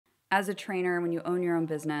as a trainer, when you own your own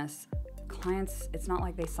business, clients, it's not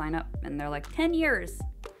like they sign up and they're like 10 years.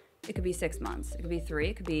 It could be 6 months. It could be 3.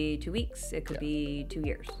 It could be 2 weeks. It could be 2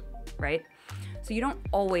 years, right? So you don't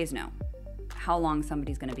always know how long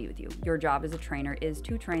somebody's going to be with you. Your job as a trainer is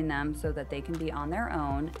to train them so that they can be on their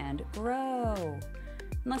own and grow.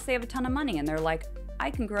 Unless they have a ton of money and they're like, I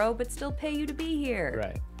can grow but still pay you to be here.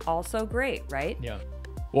 Right. Also great, right? Yeah.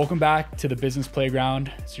 Welcome back to the Business Playground.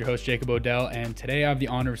 It's your host, Jacob Odell, and today I have the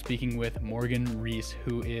honor of speaking with Morgan Rees,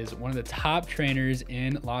 who is one of the top trainers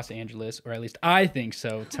in Los Angeles, or at least I think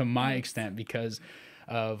so, to my extent, because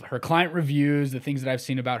of her client reviews, the things that I've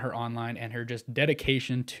seen about her online, and her just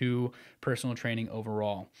dedication to personal training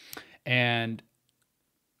overall. And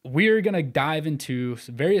we're going to dive into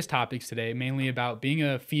various topics today, mainly about being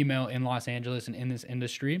a female in Los Angeles and in this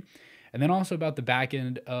industry, and then also about the back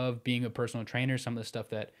end of being a personal trainer, some of the stuff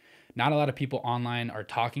that not a lot of people online are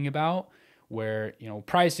talking about, where, you know,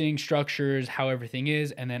 pricing, structures, how everything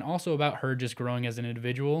is, and then also about her just growing as an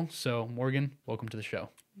individual. So Morgan, welcome to the show.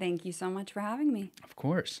 Thank you so much for having me. Of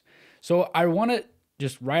course. So I want to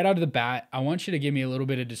just right out of the bat, I want you to give me a little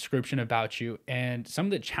bit of description about you and some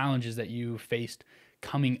of the challenges that you faced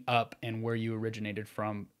coming up and where you originated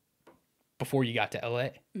from before you got to LA.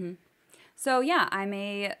 Mm-hmm. So yeah, I'm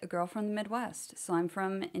a girl from the Midwest. So I'm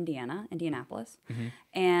from Indianapolis. Mm-hmm.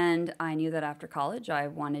 And I knew that after college, I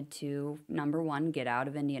wanted to, number one, get out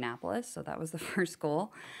of Indianapolis. So that was the first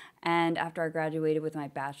goal. And after I graduated with my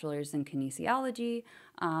bachelor's in kinesiology,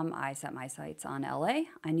 I set my sights on LA.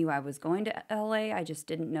 I knew I was going to LA. I just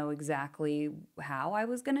didn't know exactly how I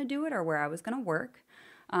was going to do it or where I was going to work.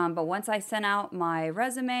 But once I sent out my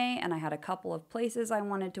resume and I had a couple of places I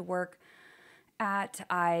wanted to work at,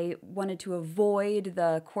 I wanted to avoid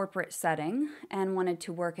the corporate setting and wanted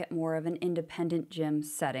to work at more of an independent gym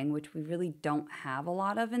setting, which we really don't have a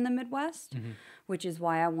lot of in the Midwest, which is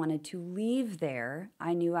why I wanted to leave there.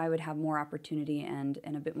 I knew I would have more opportunity and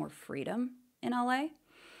a bit more freedom in LA.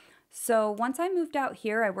 So once I moved out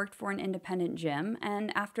here, I worked for an independent gym.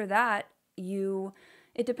 And after that,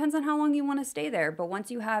 it depends on how long you want to stay there. But once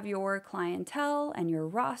you have your clientele and your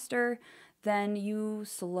roster, then you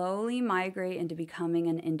slowly migrate into becoming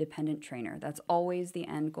an independent trainer. That's always the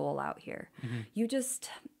end goal out here. Mm-hmm. You just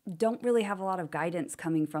don't really have a lot of guidance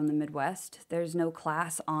coming from the Midwest. There's no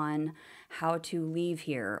class on how to leave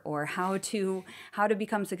here or how to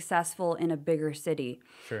become successful in a bigger city.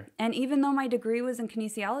 Sure. And even though my degree was in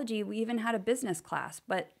kinesiology, we even had a business class,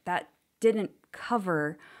 but that didn't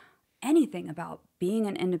cover anything about being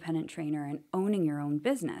an independent trainer and owning your own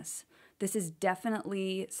business. This is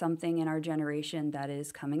definitely something in our generation that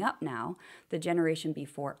is coming up now. The generation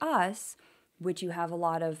before us, which you have a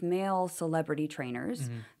lot of male celebrity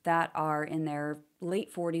trainers that are in their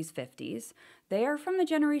late 40s, 50s. They are from the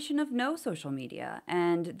generation of no social media,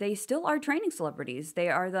 and they still are training celebrities. They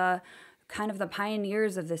are the kind of the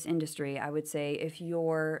pioneers of this industry, I would say, if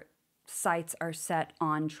your sights are set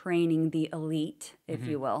on training the elite, if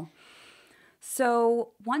you will. So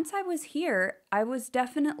once I was here, I was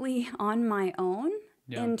definitely on my own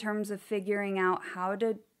in terms of figuring out how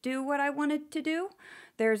to do what I wanted to do.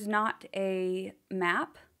 There's not a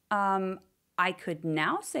map. I could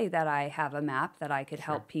now say that I have a map that I could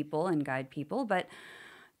help people and guide people, but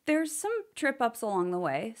there's some trip ups along the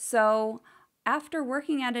way. So after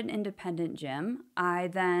working at an independent gym,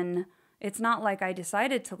 it's not like I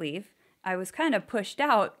decided to leave. I was kind of pushed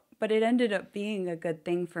out, but it ended up being a good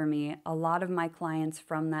thing for me. A lot of my clients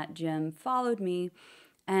from that gym followed me,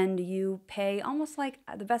 and you pay almost like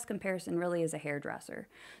the best comparison really is a hairdresser.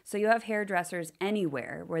 So you have hairdressers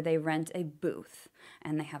anywhere where they rent a booth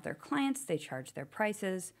and they have their clients, they charge their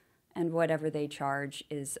prices, and whatever they charge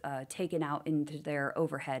is taken out into their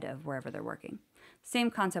overhead of wherever they're working.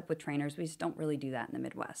 Same concept with trainers. We just don't really do that in the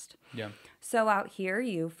Midwest. Yeah. So out here,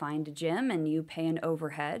 you find a gym and you pay an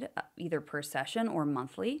overhead either per session or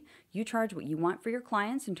monthly. You charge what you want for your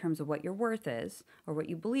clients in terms of what your worth is or what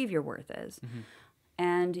you believe your worth is.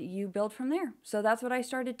 And you build from there. So that's what I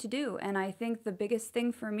started to do. And I think the biggest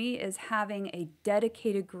thing for me is having a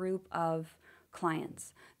dedicated group of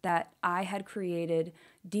clients that I had created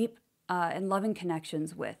deep and loving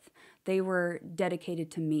connections with. They were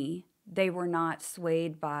dedicated to me. They were not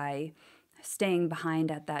swayed by staying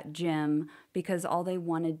behind at that gym because all they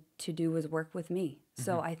wanted to do was work with me.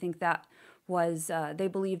 So I think that was, they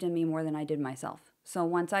believed in me more than I did myself. So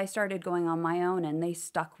once I started going on my own and they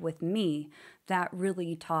stuck with me, that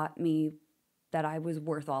really taught me that I was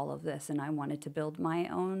worth all of this and I wanted to build my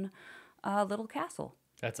own little castle.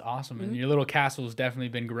 That's awesome. And your little castle has definitely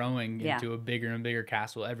been growing into a bigger and bigger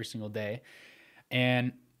castle every single day.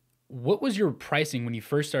 And What was your pricing when you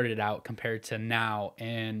first started out compared to now?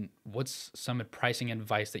 And what's some pricing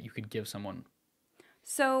advice that you could give someone?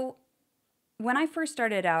 So when I first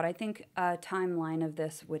started out, I think a timeline of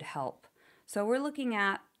this would help. So we're looking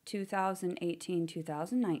at 2018,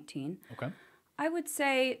 2019. Okay. I would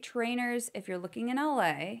say trainers, if you're looking in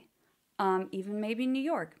LA, even maybe New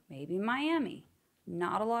York, maybe Miami,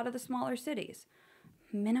 not a lot of the smaller cities,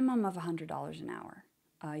 minimum of $100 an hour.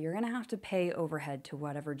 You're going to have to pay overhead to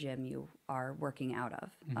whatever gym you are working out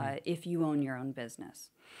of if you own your own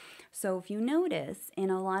business. So if you notice,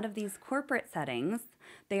 in a lot of these corporate settings,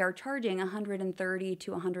 they are charging $130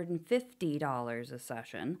 to $150 a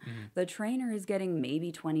session. The trainer is getting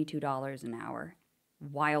maybe $22 an hour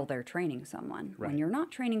while they're training someone. Right. When you're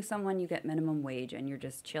not training someone, you get minimum wage and you're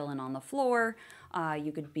just chilling on the floor.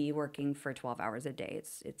 You could be working for 12 hours a day.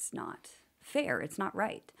 It's not fair. It's not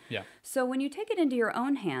right. Yeah. So when you take it into your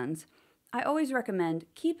own hands, I always recommend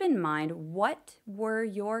keep in mind, what were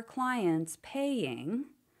your clients paying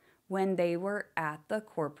when they were at the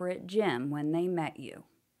corporate gym, when they met you?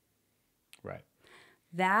 Right.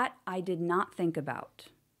 That I did not think about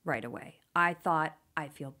right away. I thought, I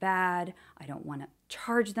feel bad. I don't want to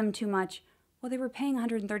charge them too much. Well, they were paying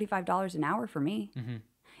 $135 an hour for me.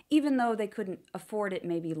 Even though they couldn't afford it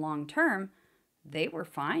maybe long term, they were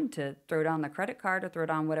fine to throw down the credit card or throw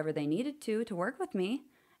down whatever they needed to work with me.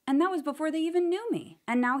 And that was before they even knew me.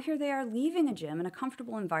 And now here they are leaving a gym in a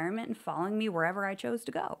comfortable environment and following me wherever I chose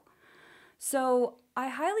to go. So I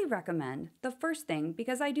highly recommend the first thing,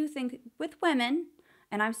 because I do think with women,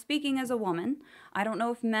 and I'm speaking as a woman, I don't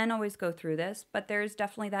know if men always go through this, but there's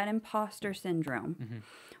definitely that imposter syndrome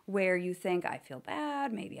where you think, I feel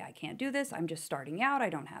bad, maybe I can't do this, I'm just starting out, I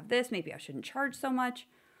don't have this, maybe I shouldn't charge so much.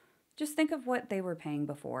 Just think of what they were paying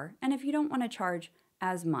before. And if you don't want to charge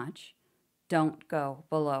as much, don't go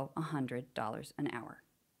below $100 an hour.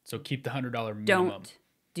 So keep the $100 minimum. Don't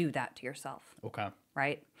do that to yourself. Okay.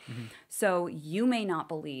 Right? So you may not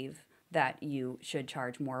believe that you should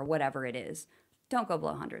charge more, whatever it is. Don't go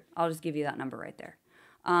below 100. I'll just give you that number right there.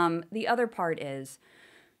 The other part is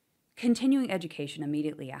continuing education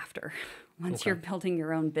immediately after. Once you're building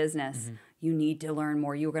your own business, you need to learn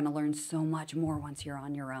more. You're going to learn so much more once you're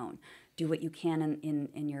on your own. Do what you can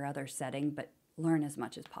in your other setting, but learn as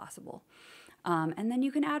much as possible. And then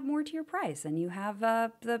you can add more to your price, and you have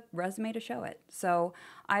the resume to show it. So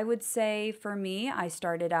I would say for me, I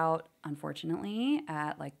started out, unfortunately,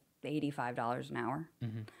 at like $85 an hour.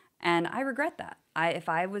 And I regret that. If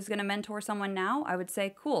I was going to mentor someone now, I would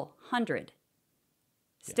say, cool, 100.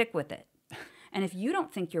 Stick with it. And if you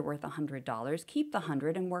don't think you're worth $100, keep the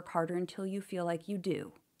 100 and work harder until you feel like you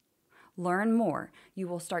do. Learn more. You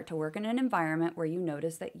will start to work in an environment where you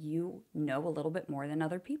notice that you know a little bit more than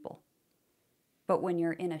other people. But when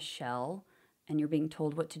you're in a shell and you're being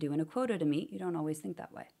told what to do and a quota to meet, you don't always think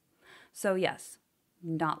that way. So yes,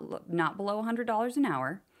 not below $100 an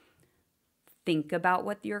hour. Think about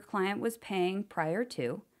what your client was paying prior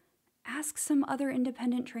to. Ask some other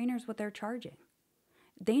independent trainers what they're charging.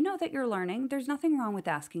 They know that you're learning. There's nothing wrong with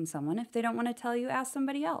asking someone. If they don't want to tell you, ask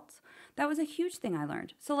somebody else. That was a huge thing I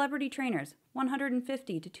learned. Celebrity trainers,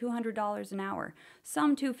 $150 to $200 an hour.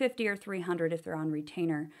 Some $250 or $300 if they're on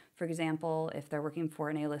retainer. For example, if they're working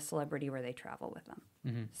for an A-list celebrity where they travel with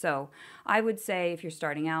them. So I would say if you're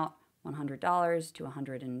starting out, $100 to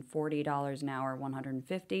 $140 an hour,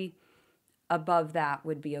 $150. Above that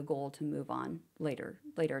would be a goal to move on later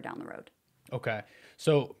down the road. Okay.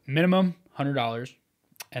 So minimum $100.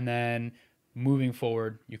 And then moving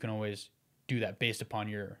forward, you can always do that based upon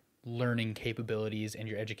your learning capabilities and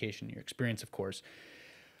your education, your experience, of course.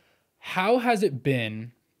 How has it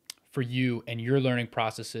been for you and your learning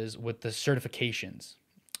processes with the certifications?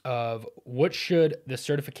 Of what should the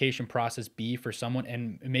certification process be for someone,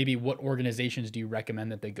 and maybe what organizations do you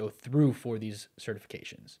recommend that they go through for these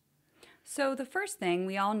certifications? So the first thing,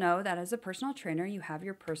 we all know that as a personal trainer, you have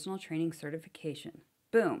your personal training certification.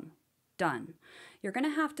 Boom. Done. You're going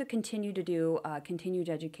to have to continue to do continued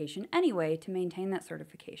education anyway to maintain that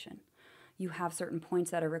certification. You have certain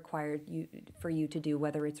points that are required for you to do,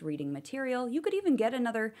 whether it's reading material. You could even get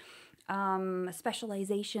another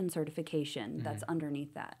specialization certification that's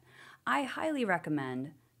underneath that. I highly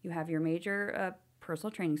recommend you have your major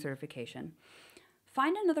personal training certification.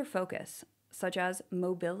 Find another focus, such as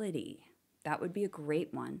mobility. That would be a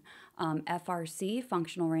great one. FRC,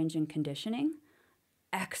 functional range and conditioning.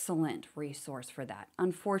 Excellent resource for that.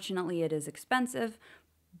 Unfortunately, it is expensive,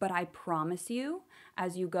 But I promise you,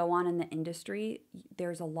 as you go on in the industry,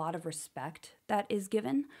 there's a lot of respect that is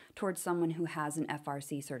given towards someone who has an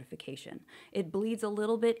FRC certification. It bleeds a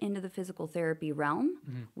little bit into the physical therapy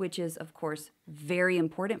realm, which is, of course, very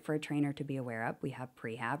important for a trainer to be aware of. We have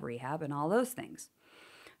prehab, rehab, and all those things.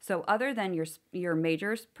 So other than your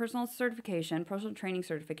major personal certification, personal training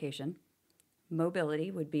certification, mobility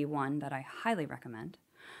would be one that I highly recommend.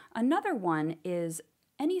 Another one is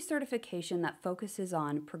any certification that focuses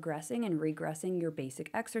on progressing and regressing your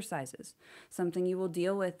basic exercises. Something you will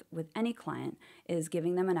deal with any client is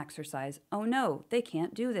giving them an exercise. Oh no, they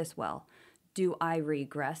can't do this well. Do I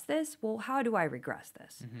regress this? Well, how do I regress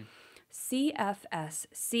this?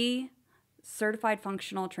 CFSC, Certified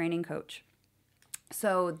Functional Training Coach.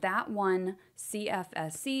 So that one,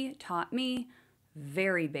 CFSC, taught me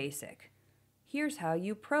very basic. Here's how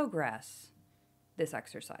you progress this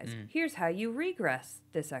exercise. Here's how you regress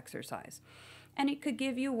this exercise. And it could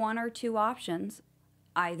give you one or two options,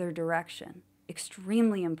 either direction.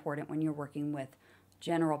 Extremely important when you're working with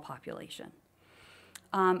general population.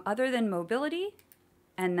 Other than mobility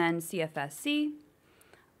and then CFSC,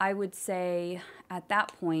 I would say at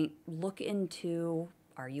that point, look into,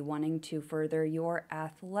 are you wanting to further your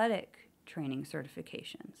athletic training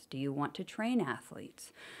certifications? Do you want to train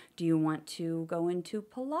athletes? Do you want to go into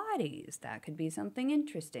Pilates? That could be something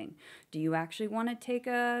interesting. Do you actually want to take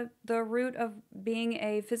the route of being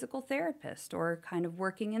a physical therapist or kind of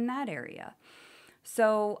working in that area?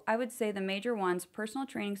 So I would say the major ones, personal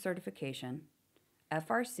training certification,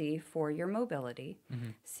 FRC for your mobility,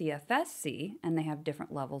 CFSC, and they have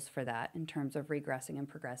different levels for that in terms of regressing and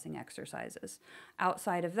progressing exercises.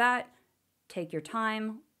 Outside of that, take your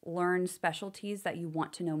time, learn specialties that you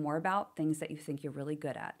want to know more about, things that you think you're really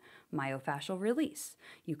good at. Myofascial release.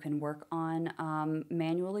 You can work on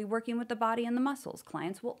manually working with the body and the muscles.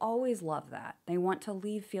 Clients will always love that. They want to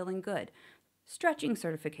leave feeling good. Stretching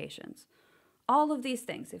certifications. All of these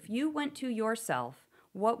things. If you went to yourself,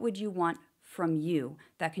 what would you want from you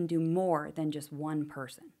that can do more than just one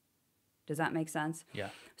person? Does that make sense? Yeah.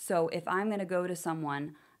 So if I'm going to go to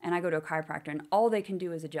someone and I go to a chiropractor and all they can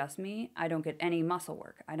do is adjust me, I don't get any muscle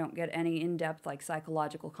work. I don't get any in-depth like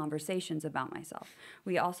psychological conversations about myself.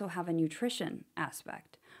 We also have a nutrition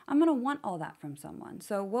aspect. I'm going to want all that from someone.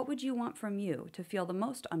 So what would you want from you to feel the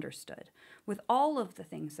most understood with all of the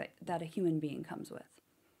things that a human being comes with?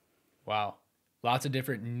 Wow. Lots of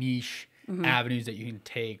different niche avenues that you can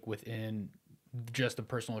take within just the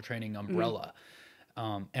personal training umbrella.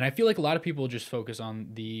 And I feel like a lot of people just focus on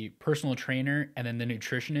the personal trainer and then the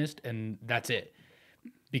nutritionist, and that's it.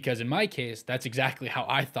 Because in my case, that's exactly how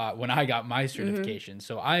I thought when I got my certification.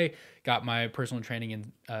 So I got my personal training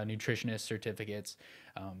and nutritionist certificates,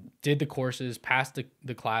 did the courses, passed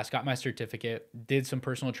the class, got my certificate, did some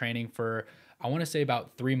personal training for, I want to say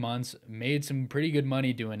about 3 months, made some pretty good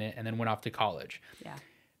money doing it, and then went off to college. Yeah.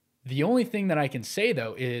 The only thing that I can say,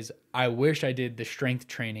 though, is I wish I did the strength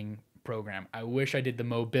training program. I wish I did the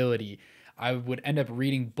mobility. I would end up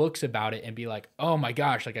reading books about it and be like, oh my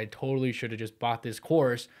gosh, like I totally should have just bought this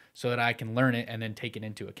course so that I can learn it and then take it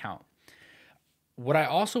into account. What I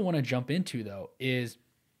also want to jump into, though, is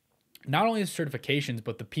not only the certifications,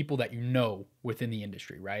 but the people that you know within the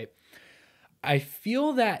industry, right? I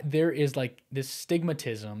feel that there is like this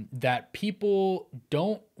stigmatism that people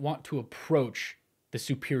don't want to approach the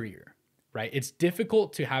superior, right? It's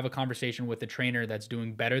difficult to have a conversation with a trainer that's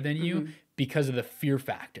doing better than you because of the fear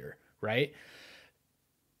factor, right?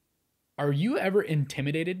 Are you ever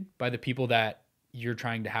intimidated by the people that you're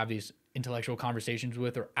trying to have these intellectual conversations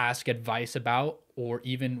with or ask advice about, or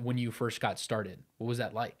even when you first got started? What was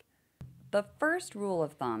that like? The first rule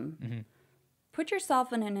of thumb, put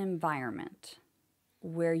yourself in an environment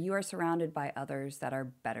where you are surrounded by others that are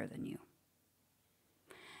better than you.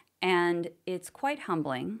 And it's quite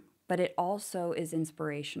humbling, but it also is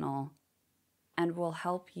inspirational and will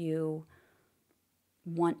help you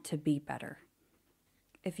want to be better.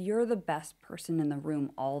 If you're the best person in the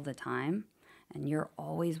room all the time and you're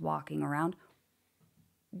always walking around,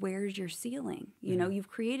 where's your ceiling? You know, you've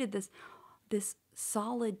created this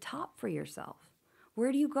solid top for yourself.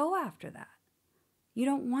 Where do you go after that? You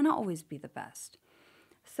don't want to always be the best.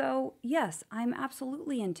 So yes, I'm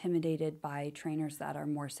absolutely intimidated by trainers that are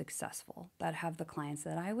more successful, that have the clients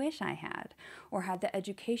that I wish I had, or had the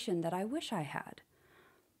education that I wish I had.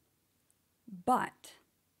 But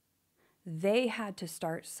they had to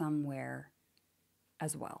start somewhere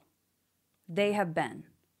as well. They have been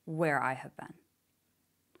where I have been.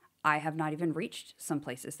 I have not even reached some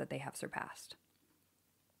places that they have surpassed.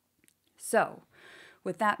 So,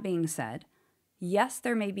 with that being said, yes,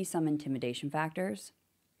 there may be some intimidation factors,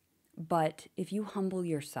 But if you humble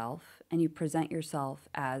yourself and you present yourself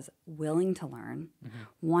as willing to learn,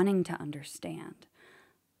 wanting to understand,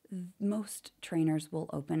 most trainers will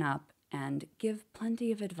open up and give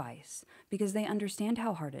plenty of advice because they understand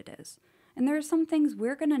how hard it is. And there are some things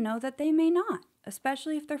we're going to know that they may not,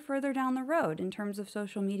 especially if they're further down the road in terms of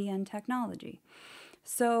social media and technology.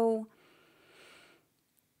 So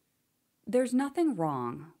there's nothing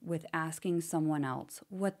wrong with asking someone else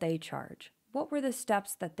what they charge. What were the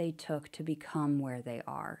steps that they took to become where they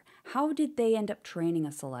are? How did they end up training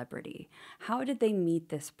a celebrity? How did they meet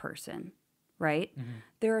this person? Right?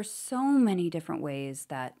 There are so many different ways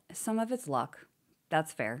that some of it's luck.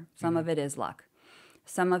 That's fair. Some of it is luck.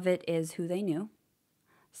 Some of it is who they knew.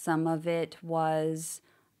 Some of it was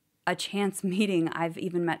a chance meeting. I've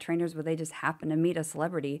even met trainers where they just happened to meet a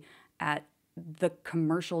celebrity at the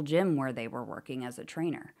commercial gym where they were working as a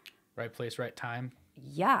trainer. Right place, right time.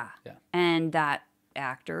 Yeah. And that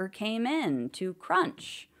actor came in to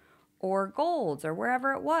Crunch or Gold's or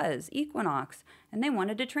wherever it was, Equinox, and they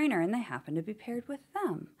wanted a trainer and they happened to be paired with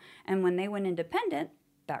them. And when they went independent,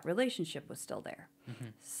 that relationship was still there.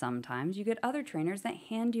 Sometimes you get other trainers that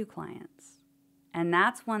hand you clients. And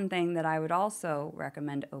that's one thing that I would also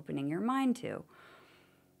recommend opening your mind to.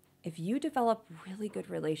 If you develop really good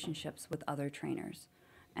relationships with other trainers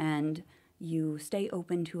and you stay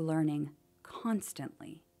open to learning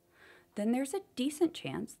constantly, then there's a decent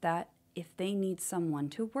chance that if they need someone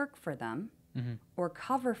to work for them or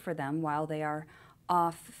cover for them while they are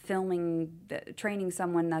off filming, training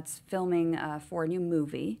someone that's filming for a new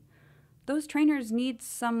movie, those trainers need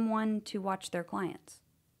someone to watch their clients.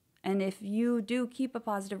 And if you do keep a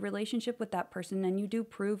positive relationship with that person and you do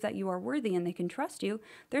prove that you are worthy and they can trust you,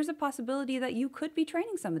 there's a possibility that you could be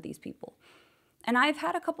training some of these people. And I've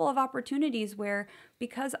had a couple of opportunities where,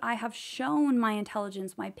 because I have shown my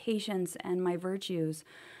intelligence, my patience, and my virtues,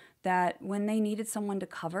 that when they needed someone to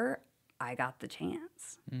cover, I got the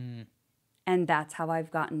chance. And that's how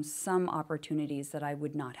I've gotten some opportunities that I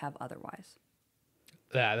would not have otherwise.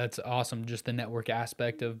 Yeah, that's awesome. Just the network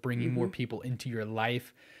aspect of bringing more people into your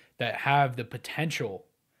life that have the potential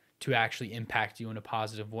to actually impact you in a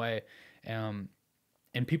positive way. And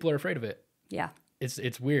people are afraid of it. Yeah.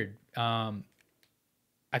 It's weird.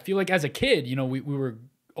 I feel like as a kid, you know, we were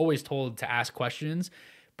always told to ask questions,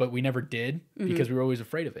 but we never did because we were always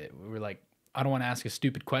afraid of it. We were like, I don't want to ask a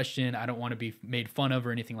stupid question. I don't want to be made fun of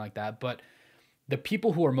or anything like that. But the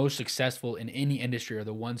people who are most successful in any industry are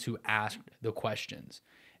the ones who ask the questions.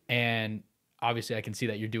 And obviously I can see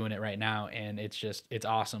that you're doing it right now. And it's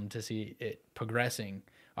awesome to see it progressing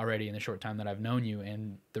already in the short time that I've known you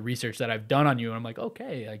and the research that I've done on you. And I'm like,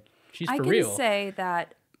 okay, like she's for real. I can say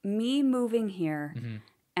that me moving here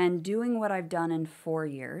and doing what I've done in 4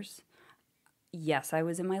 years, yes, I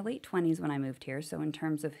was in my late 20s when I moved here. So in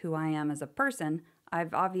terms of who I am as a person,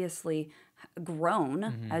 I've obviously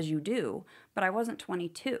grown as you do, but I wasn't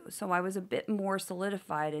 22. So I was a bit more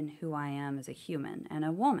solidified in who I am as a human and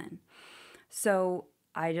a woman. So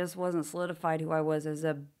I just wasn't solidified who I was as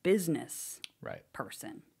a business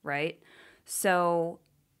person, right? So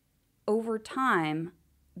over time,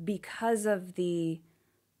 because of the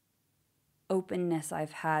openness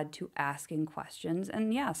I've had to asking questions,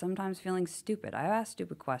 and yeah, sometimes feeling stupid. I ask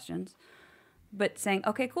stupid questions, but saying,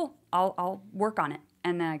 okay, cool, I'll work on it.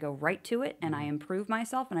 And then I go right to it and I improve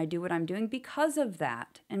myself and I do what I'm doing because of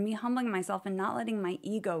that. And me humbling myself and not letting my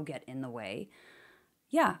ego get in the way.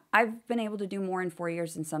 Yeah, I've been able to do more in 4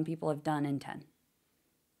 years than some people have done in 10.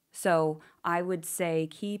 So I would say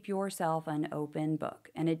keep yourself an open book.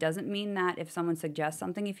 And it doesn't mean that if someone suggests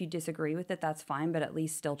something, if you disagree with it, that's fine, but at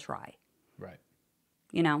least still try. Right.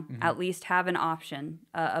 You know, at least have an option,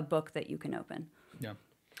 a book that you can open. Yeah.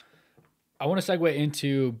 I want to segue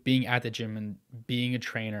into being at the gym and being a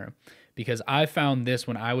trainer because I found this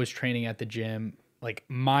when I was training at the gym, like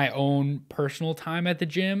my own personal time at the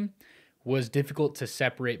gym was difficult to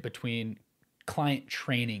separate between client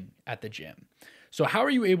training at the gym. So how are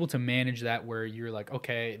you able to manage that where you're like,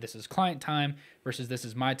 okay, this is client time versus this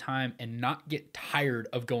is my time and not get tired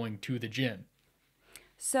of going to the gym?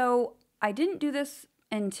 So I didn't do this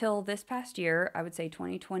until this past year, I would say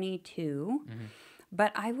 2022.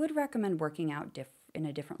 But I would recommend working out in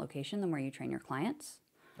a different location than where you train your clients.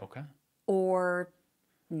 Okay. Or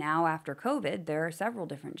now after COVID, there are several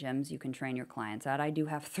different gyms you can train your clients at. I do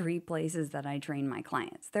have 3 places that I train my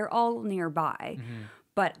clients. They're all nearby,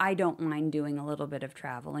 but I don't mind doing a little bit of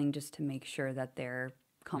traveling just to make sure that they're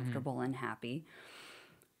comfortable and happy.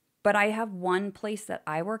 But I have one place that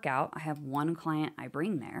I work out. I have one client I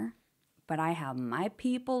bring there. But I have my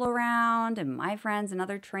people around and my friends and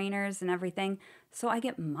other trainers and everything. So I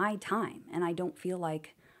get my time and I don't feel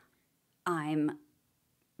like I'm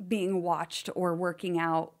being watched or working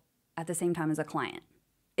out at the same time as a client.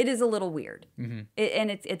 It is a little weird. And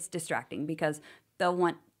it's distracting because they'll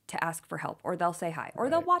want to ask for help, or they'll say hi, or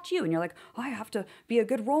they'll watch you and you're like, oh, I have to be a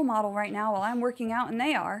good role model right now while I'm working out and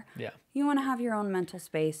they are. Yeah. You want to have your own mental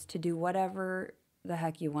space to do whatever the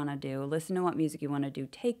heck you want to do. Listen to what music you want to do.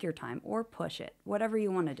 Take your time or push it, whatever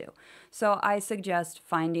you want to do. So I suggest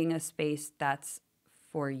finding a space that's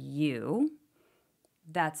for you,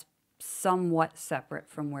 that's somewhat separate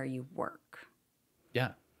from where you work.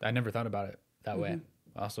 Yeah. I never thought about it that way.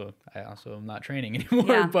 I also am not training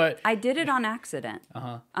anymore, but I did it on accident.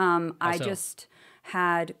 I just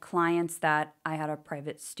had clients that I had a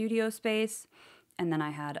private studio space, and then I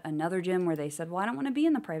had another gym where they said, well, I don't want to be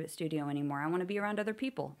in the private studio anymore. I want to be around other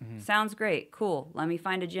people. Sounds great. Cool. Let me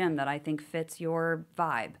find a gym that I think fits your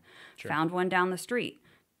vibe. Found one down the street.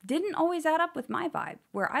 Didn't always add up with my vibe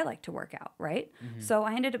where I like to work out, right? So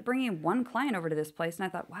I ended up bringing one client over to this place, and I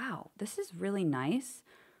thought, wow, this is really nice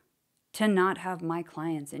to not have my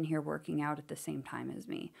clients in here working out at the same time as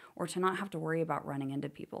me, or to not have to worry about running into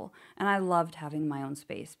people. And I loved having my own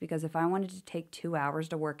space, because if I wanted to take 2 hours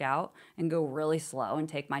to work out and go really slow and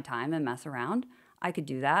take my time and mess around, I could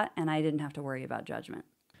do that, and I didn't have to worry about judgment.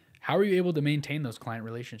 How are you able to maintain those client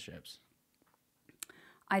relationships?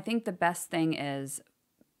 I think the best thing is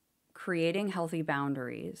creating healthy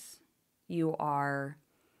boundaries. You are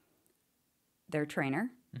their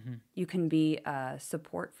trainer. You can be a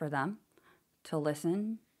support for them, to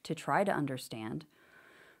listen, to try to understand,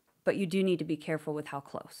 but you do need to be careful with how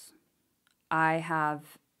close. I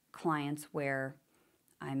have clients where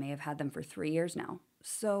I may have had them for 3 years now.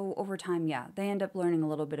 So over time, yeah, they end up learning a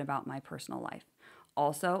little bit about my personal life.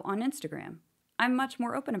 Also on Instagram, I'm much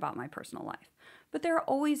more open about my personal life. But there are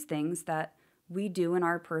always things that we do in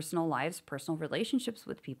our personal lives, personal relationships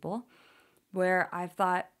with people, where I've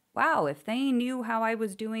thought, wow, if they knew how I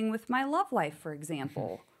was doing with my love life, for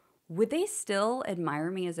example, would they still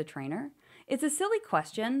admire me as a trainer? It's a silly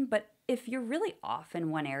question, but if you're really off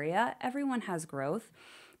in one area, everyone has growth.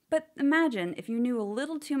 But imagine if you knew a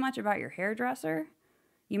little too much about your hairdresser,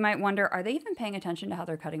 you might wonder, are they even paying attention to how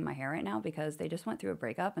they're cutting my hair right now because they just went through a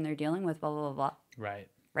breakup and they're dealing with blah, blah, blah, blah.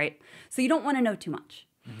 Right? So you don't want to know too much.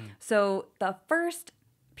 So the first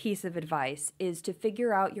piece of advice is to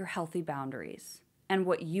figure out your healthy boundaries and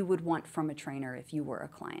what you would want from a trainer if you were a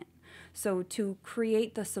client. So to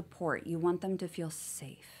create the support, you want them to feel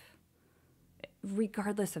safe,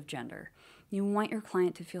 regardless of gender. You want your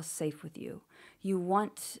client to feel safe with you. You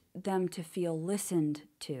want them to feel listened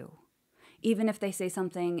to. Even if they say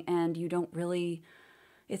something and you don't really,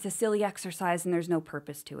 it's a silly exercise and there's no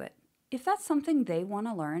purpose to it. If that's something they want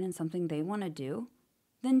to learn and something they want to do,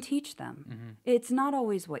 then teach them. It's not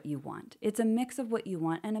always what you want. It's a mix of what you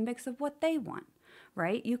want and a mix of what they want,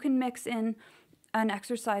 right? You can mix in an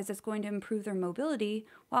exercise that's going to improve their mobility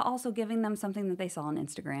while also giving them something that they saw on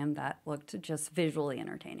Instagram that looked just visually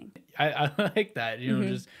entertaining. I like that. You know,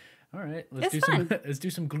 just all right. Let's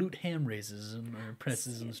do some glute ham raises or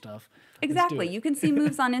presses and stuff. Exactly. You can see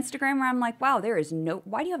moves on Instagram where I'm like, wow, there is no.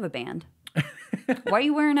 Why do you have a band? Why are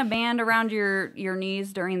you wearing a band around your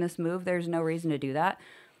knees during this move? There's no reason to do that.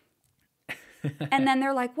 And then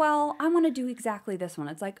they're like, well, I want to do exactly this one.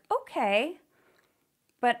 It's like, okay,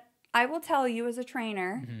 but I will tell you as a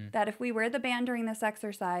trainer that if we wear the band during this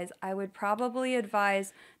exercise, I would probably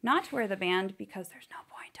advise not to wear the band because there's no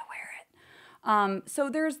point to wear it. So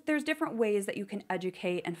there's different ways that you can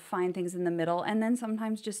educate and find things in the middle, and then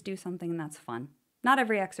sometimes just do something that's fun. Not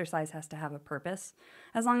every exercise has to have a purpose,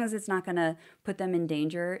 as long as it's not going to put them in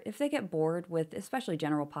danger. If they get bored with, especially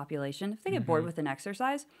general population, if they get bored with an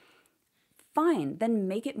exercise, fine, then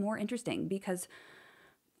make it more interesting, because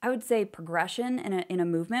I would say progression in a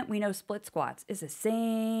movement, we know split squats is the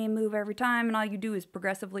same move every time, and all you do is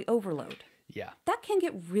progressively overload. Yeah. That can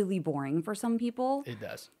get really boring for some people. It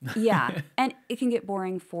does. Yeah, and it can get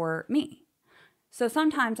boring for me. So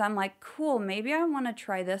sometimes I'm like, cool, maybe I want to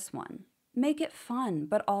try this one. Make it fun,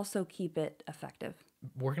 but also keep it effective.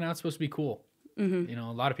 Working out's supposed to be cool. You know,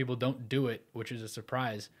 a lot of people don't do it, which is a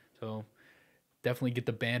surprise. So definitely get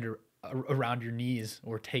the band around your knees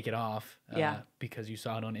or take it off because you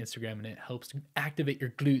saw it on Instagram and it helps to activate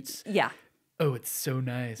your glutes. Yeah. Oh, it's so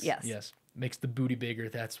nice. Yes. Makes the booty bigger.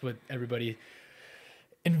 That's what everybody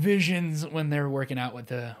envisions when they're working out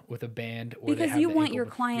with a band. Or because you want your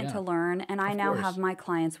client to learn, and I now have my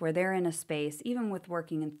clients where they're in a space, even with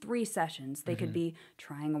working in 3 sessions, they could be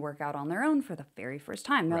trying a workout on their own for the very first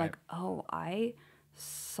time. They're like, oh, I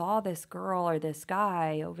saw this girl or this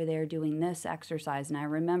guy over there doing this exercise, and I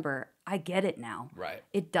remember, I get it now. Right.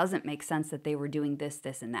 It doesn't make sense that they were doing this,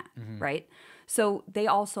 this, and that, right? So they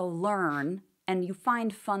also learn, and you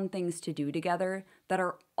find fun things to do together that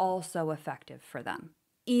are also effective for them,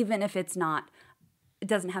 even if it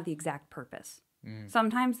doesn't have the exact purpose.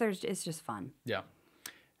 Sometimes it's just fun. Yeah.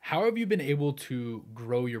 How have you been able to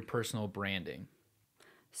grow your personal branding?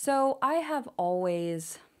 So I have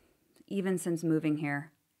always, even since moving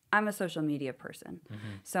here, I'm a social media person.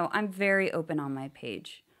 So I'm very open on my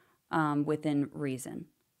page within reason.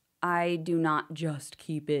 I do not just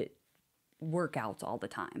keep it workouts all the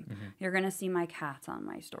time. You're going to see my cats on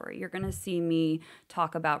my story. You're going to see me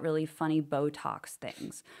talk about really funny Botox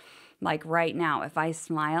things. Like right now, if I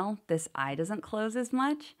smile, this eye doesn't close as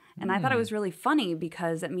much. And I thought it was really funny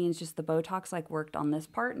because it means just the Botox like worked on this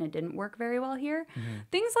part and it didn't work very well here.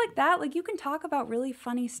 Things like that, like you can talk about really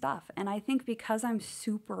funny stuff. And I think because I'm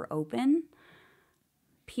super open,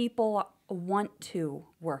 people want to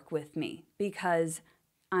work with me because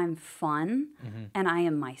I'm fun and I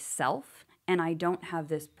am myself and I don't have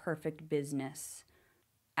this perfect business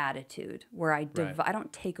attitude where I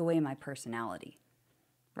don't take away my personality.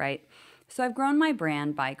 Right? So I've grown my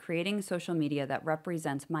brand by creating social media that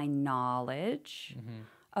represents my knowledge,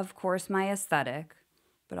 of course, my aesthetic,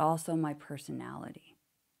 but also my personality.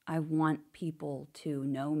 I want people to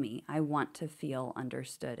know me. I want to feel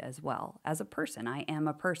understood as well as a person. I am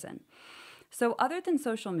a person. So other than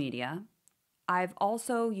social media, I've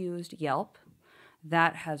also used Yelp.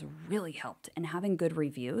 That has really helped. And having good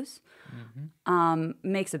reviews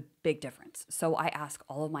makes a big difference. So I ask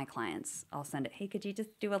all of my clients, I'll send it, hey, could you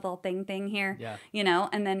just do a little thing here? Yeah. You know,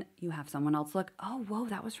 and then you have someone else look, oh, whoa,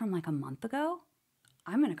 that was from like a month ago.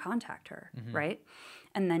 I'm going to contact her, right?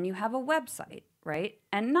 And then you have a website, right?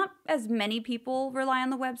 And not as many people rely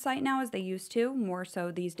on the website now as they used to. More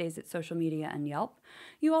so these days it's social media and Yelp.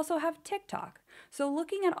 You also have TikTok. So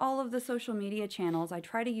looking at all of the social media channels, I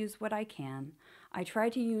try to use what I can. I try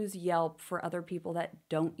to use Yelp for other people that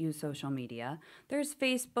don't use social media. There's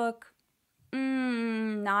Facebook,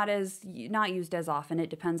 not used as often. It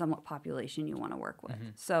depends on what population you want to work with.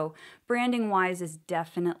 So branding wise is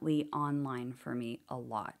definitely online for me a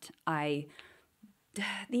lot.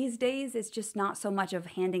 These days it's just not so much of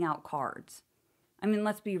handing out cards. I mean,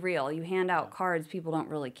 let's be real. You hand out cards, people don't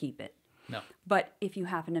really keep it. No. But if you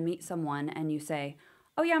happen to meet someone and you say,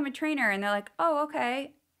 oh yeah, I'm a trainer, and they're like, oh,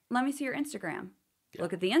 okay, let me see your Instagram. Yeah.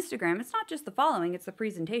 Look at the Instagram. It's not just the following, it's the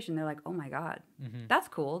presentation. They're like, oh my God, that's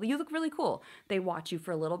cool. You look really cool. They watch you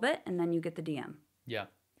for a little bit and then you get the DM. Yeah.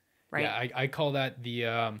 Right. Yeah. I call that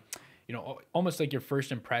the, almost like your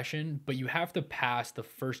first impression, but you have to pass the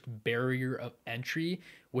first barrier of entry,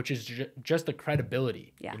 which is just the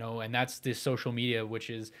credibility, and that's the social media, which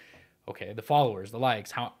is, okay, the followers, the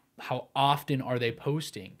likes, how often are they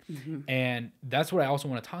posting? And that's what I also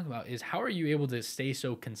want to talk about is how are you able to stay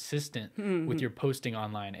so consistent with your posting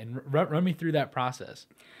online? And run me through that process.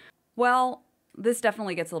 Well, this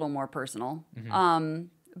definitely gets a little more personal.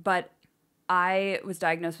 But I was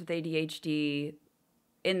diagnosed with ADHD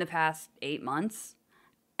in the past 8 months.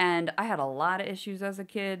 And I had a lot of issues as a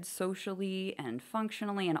kid, socially and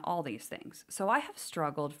functionally and all these things. So I have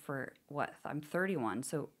struggled for I'm 31,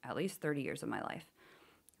 so at least 30 years of my life.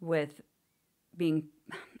 With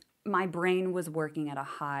my brain was working at a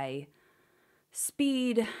high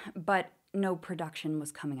speed, but no production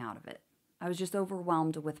was coming out of it. I was just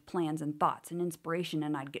overwhelmed with plans and thoughts and inspiration,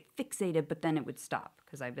 and I'd get fixated, but then it would stop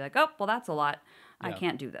because I'd be like, oh, well, that's a lot. I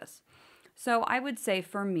can't do this. So I would say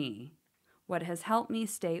for me, what has helped me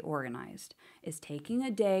stay organized is taking a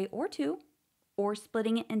day or two or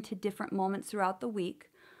splitting it into different moments throughout the week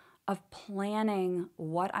of planning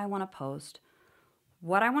what I want to post,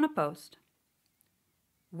 how do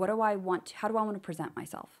I want to present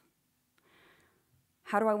myself?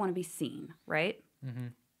 How do I want to be seen, right?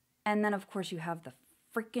 And then, of course, you have the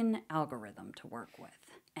freaking algorithm to work with.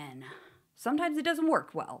 And sometimes it doesn't work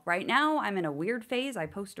well. Right now, I'm in a weird phase. I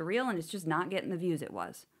post a reel, and it's just not getting the views it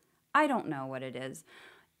was. I don't know what it is.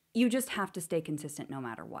 You just have to stay consistent no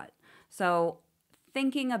matter what. So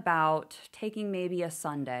thinking about taking maybe a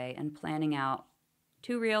Sunday and planning out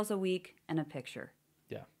 2 reels a week and a picture.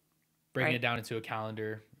 Breaking it down into a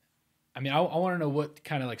calendar. I mean, I want to know what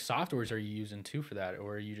kind of like softwares are you using too for that,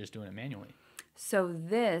 or are you just doing it manually? So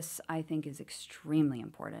this, I think, is extremely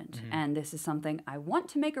important. And this is something I want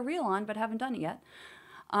to make a reel on, but haven't done it yet.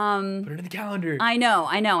 Put it in the calendar. I know.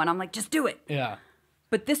 And I'm like, just do it. Yeah.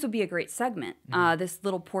 But this would be a great segment, this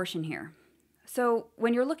little portion here. So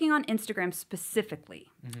when you're looking on Instagram specifically,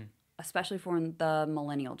 especially for the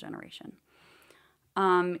millennial generation,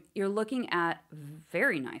 You're looking at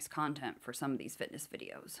very nice content for some of these fitness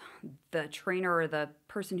videos. The trainer or the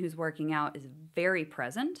person who's working out is very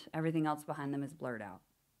present. Everything else behind them is blurred out.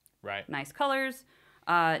 Right. Nice colors,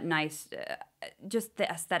 just the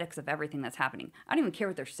aesthetics of everything that's happening. I don't even care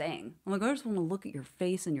what they're saying. I'm like, I just want to look at your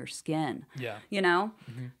face and your skin. Yeah. You know?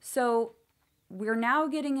 So we're now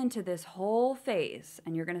getting into this whole phase,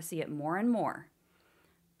 and you're going to see it more and more.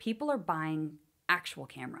 People are buying actual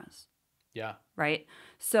cameras. Yeah. Right?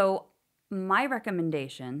 So my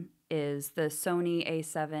recommendation is the Sony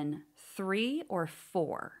A7 III or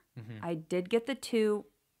IV. I did get the 2.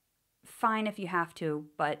 Fine if you have to,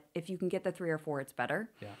 but if you can get the 3 or 4, it's better.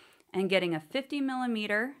 Yeah. And getting a 50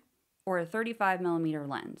 millimeter or a 35 millimeter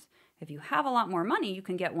lens. If you have a lot more money, you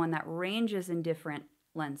can get one that ranges in different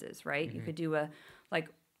lenses, right? You could do a like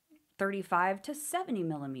 35 to 70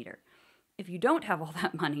 millimeter. If you don't have all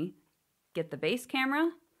that money, get the base camera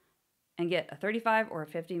and get a 35 or a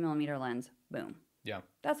 50 millimeter lens. Boom. Yeah.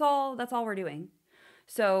 That's all we're doing.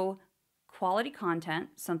 So quality content,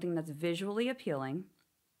 something that's visually appealing.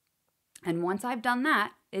 And once I've done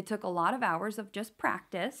that, it took a lot of hours of just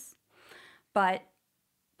practice, but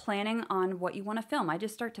planning on what you want to film. I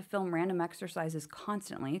just start to film random exercises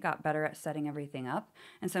constantly. Got better at setting everything up.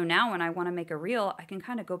 And so now when I want to make a reel, I can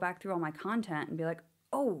kind of go back through all my content and be like,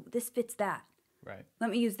 oh, this fits that. Right.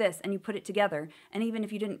 Let me use this. And you put it together. And even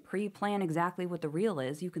if you didn't pre-plan exactly what the reel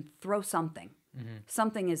is, you can throw something.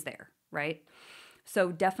 Something is there, right?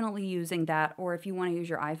 So definitely using that. Or if you want to use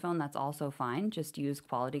your iPhone, that's also fine. Just use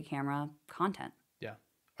quality camera content. Yeah.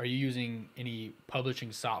 Are you using any publishing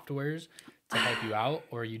softwares to help you out,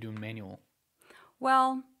 or are you doing manual?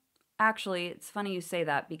 Well, actually, it's funny you say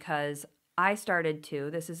that because I started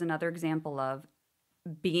to. This is another example of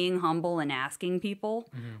being humble and asking people.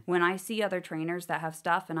 When I see other trainers that have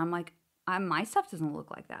stuff and I'm like, my stuff doesn't look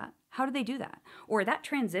like that. How do they do that? Or that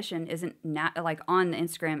transition isn't like on the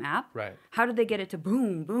Instagram app. Right. How did they get it to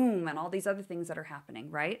boom, boom, and all these other things that are happening,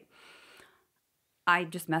 right? I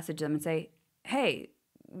just message them and say, hey,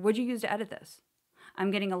 what'd you use to edit this?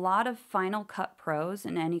 I'm getting a lot of Final Cut Pros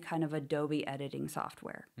and any kind of Adobe editing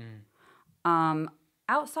software.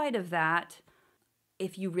 Outside of that,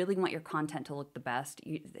 if you really want your content to look the best,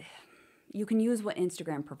 you can use what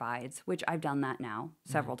Instagram provides, which I've done that now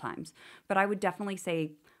several times. But I would definitely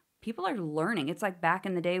say people are learning. It's like back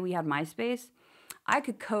in the day we had MySpace. I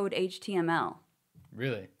could code HTML.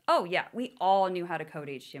 Really? Oh, yeah. We all knew how to code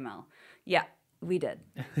HTML. Yeah, we did.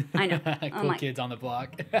 I know. Cool kids on the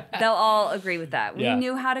block. They'll all agree with that. We Yeah.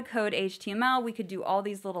 knew how to code HTML. We could do all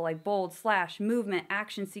these little like bold, slash, movement,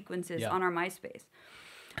 action sequences on our MySpace.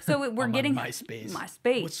 So we're getting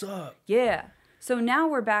MySpace. What's up? Yeah. So now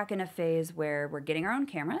we're back in a phase where we're getting our own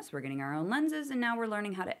cameras, we're getting our own lenses, and now we're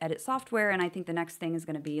learning how to edit software. And I think the next thing is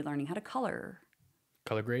going to be learning how to color.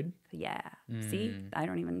 Color grade? Yeah. See, I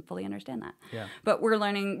don't even fully understand that. Yeah. But we're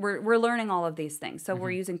learning. We're learning all of these things. So we're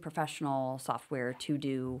using professional software to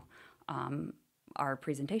do our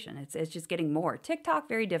presentation. It's just getting more. TikTok,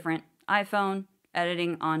 very different. iPhone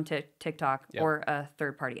editing onto TikTok or a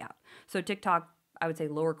third party app. So TikTok, I would say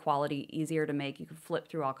lower quality, easier to make. You can flip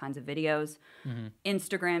through all kinds of videos.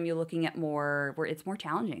 Instagram, you're looking at more where it's more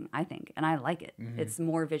challenging, I think, and I like it. It's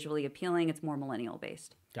more visually appealing. It's more millennial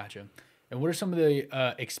based. Gotcha. And what are some of the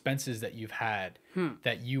expenses that you've had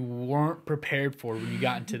that you weren't prepared for when you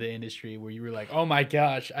got into the industry, where you were like, oh my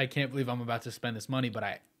gosh, I can't believe I'm about to spend this money, but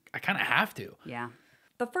I kind of have to? Yeah.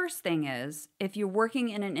 The first thing is, if you're working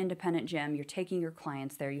in an independent gym, you're taking your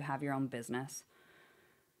clients there, you have your own business,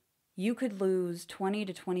 you could lose $20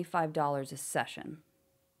 to $25 a session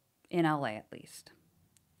in LA at least.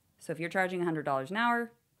 So if you're charging $100 an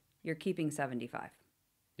hour, you're keeping $75.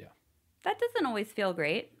 Yeah. That doesn't always feel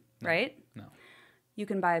great, right? No. You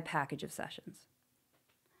can buy a package of sessions.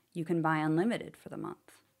 You can buy unlimited for the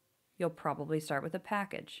month. You'll probably start with a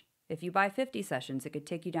package. If you buy 50 sessions, it could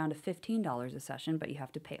take you down to $15 a session, but you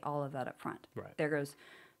have to pay all of that up front. Right. There goes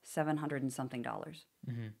 $700 and something,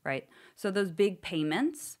 right? So those big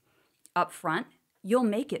payments up front, you'll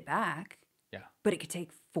make it back. Yeah. But it could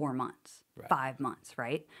take 4 months, 5 months,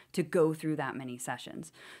 right? To go through that many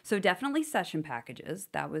sessions. So definitely session packages.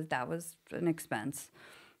 That was an expense.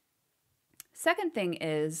 Second thing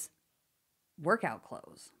is workout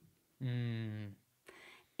clothes.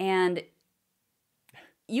 And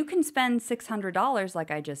you can spend $600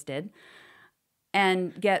 like I just did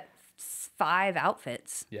and get 5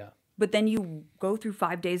 outfits. Yeah. But then you go through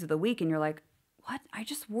 5 days of the week and you're like, what? I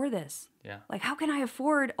just wore this. Yeah. Like, how can I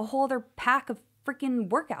afford a whole other pack of freaking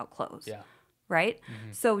workout clothes? Yeah. Right?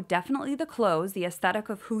 So definitely the clothes, the aesthetic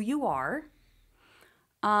of who you are.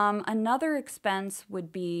 Another expense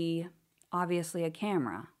would be Obviously, a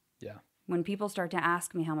camera. Yeah. When people start to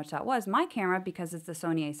ask me how much that was, my camera, because it's the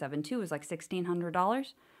Sony A7 II, is like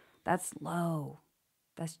 $1,600. That's low.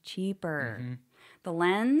 That's cheaper. Mm-hmm. The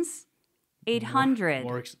lens,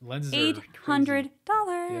 $800. Lenses are $800. crazy.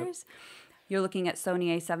 Yep. You're looking at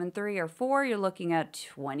Sony A7 III or 4, you're looking at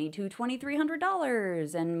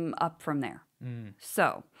 $2,300 and up from there. Mm.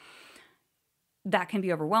 So that can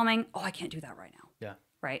be overwhelming. Oh, I can't do that right now. Yeah.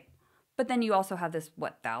 Right? But then you also have this,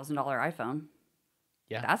 $1,000 iPhone.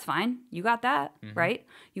 Yeah. That's fine. You got that, right?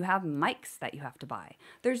 You have mics that you have to buy.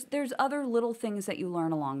 There's other little things that you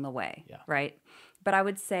learn along the way, right? But I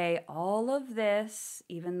would say all of this,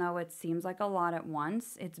 even though it seems like a lot at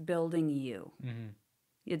once, it's building you. Mm-hmm.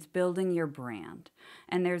 It's building your brand.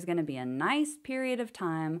 And there's going to be a nice period of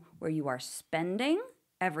time where you are spending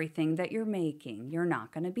everything that you're making. You're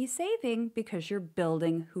not going to be saving because you're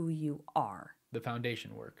building who you are. The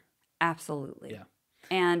foundation work. Absolutely. Yeah.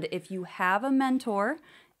 And if you have a mentor,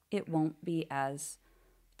 it won't be as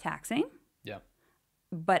taxing. Yeah.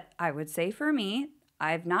 But I would say for me,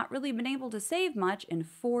 I've not really been able to save much in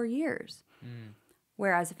 4 years. Mm.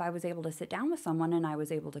 Whereas if I was able to sit down with someone and I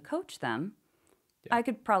was able to coach them, I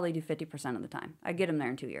could probably do 50% of the time. I'd get them there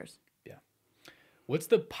in 2 years. Yeah. What's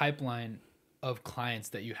the pipeline of clients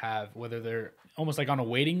that you have, whether they're almost like on a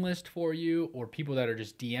waiting list for you or people that are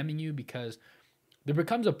just DMing you? Because there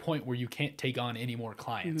becomes a point where you can't take on any more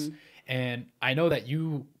clients. Mm-hmm. And I know that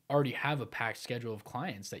you already have a packed schedule of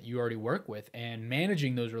clients that you already work with, and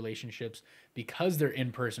managing those relationships, because they're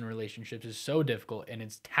in-person relationships, is so difficult, and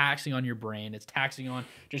it's taxing on your brain. It's taxing on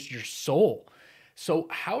just your soul. So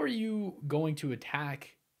how are you going to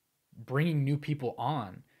attack bringing new people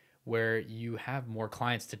on where you have more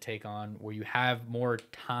clients to take on, where you have more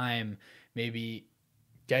time maybe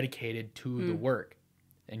dedicated to the work,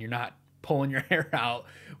 and you're not pulling your hair out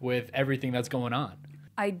with everything that's going on?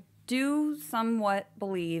 I do somewhat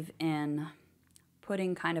believe in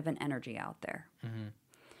putting kind of an energy out there. Mm-hmm.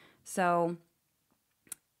 So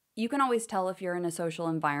you can always tell if you're in a social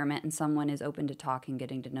environment and someone is open to talking,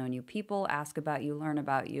 getting to know new people, ask about you, learn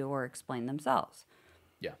about you, or explain themselves.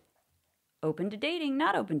 Yeah. Open to dating,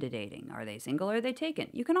 not open to dating. Are they single or are they taken?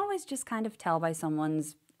 You can always just kind of tell by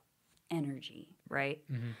someone's energy, right?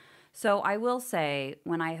 Mm-hmm. So I will say,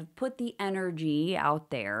 when I have put the energy out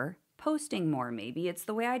there, posting more, maybe it's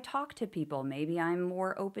the way I talk to people. Maybe I'm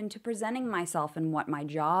more open to presenting myself and what my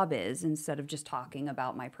job is instead of just talking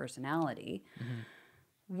about my personality.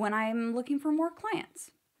 Mm-hmm. When I'm looking for more clients,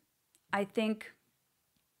 I think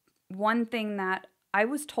one thing that I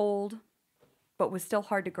was told but was still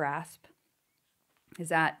hard to grasp is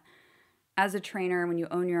that as a trainer, when you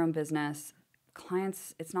own your own business,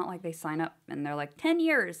 clients, it's not like they sign up and they're like 10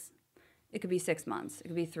 years. It could be 6 months. It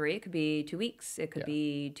could be 3. It could be 2 weeks. It could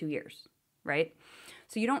be 2 years, right?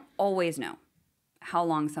 So you don't always know how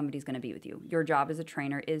long somebody's going to be with you. Your job as a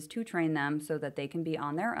trainer is to train them so that they can be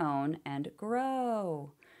on their own and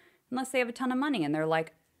grow. Unless they have a ton of money and they're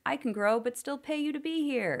like, I can grow but still pay you to be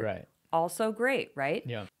here. Right. Also great, right?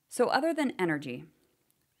 Yeah. So other than energy,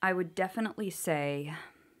 I would definitely say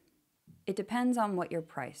it depends on what your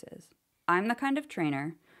price is. I'm the kind of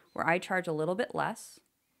trainer where I charge a little bit less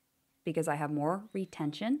because I have more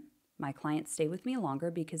retention. My clients stay with me longer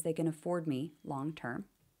because they can afford me long term.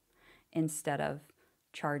 Instead of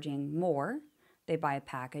charging more, they buy a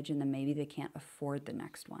package and then maybe they can't afford the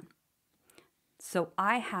next one. So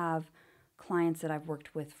I have clients that I've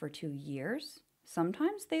worked with for 2 years.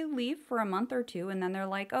 Sometimes they leave for a month or 2 and then they're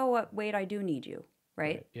like, oh, wait, I do need you,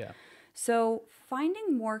 right? Yeah. So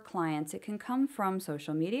finding more clients, it can come from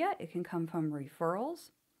social media. It can come from referrals.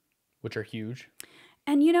 Which are huge.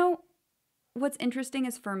 And what's interesting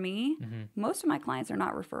is for me, most of my clients are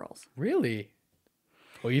not referrals. Really?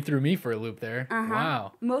 Well, you threw me for a loop there. Uh-huh.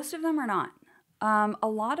 Wow. Most of them are not. A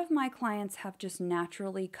lot of my clients have just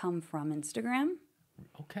naturally come from Instagram.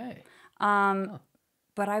 Okay.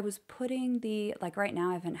 But I was putting right now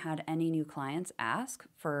I haven't had any new clients ask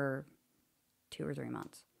for 2 or 3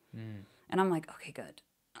 months. And I'm like, okay, good.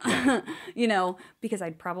 Because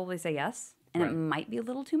I'd probably say yes, and it might be a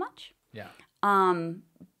little too much. Yeah.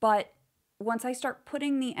 But once I start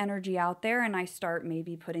putting the energy out there and I start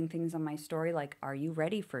maybe putting things on my story like, are you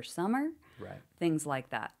ready for summer? Right. Things like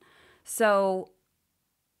that. So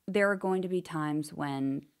there are going to be times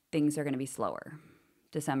when things are going to be slower.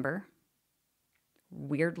 December,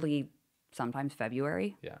 weirdly, sometimes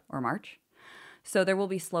February or March. So there will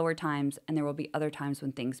be slower times and there will be other times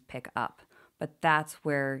when things pick up. But that's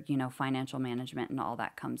where, financial management and all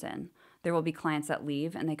that comes in. There will be clients that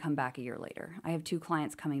leave and they come back a year later. I have 2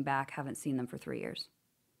 clients coming back, haven't seen them for 3 years.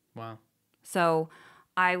 Wow. So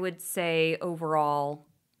I would say overall,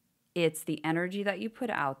 It's the energy that you put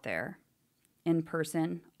out there, in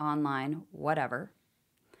person, online, whatever.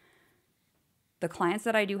 The clients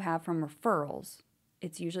that I do have from referrals,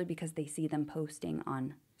 it's usually because they see them posting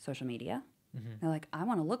on social media. They're like, I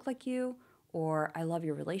want to look like you, or I love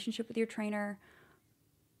your relationship with your trainer.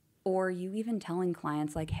 Or you even telling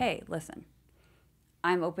clients like, hey, listen,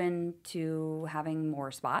 I'm open to having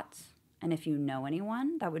more spots. And if you know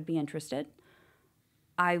anyone that would be interested,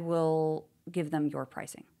 I will give them your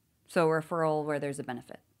pricing. So referral where there's a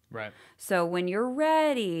benefit. Right. So when you're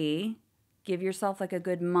ready, give yourself like a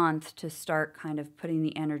good month to start kind of putting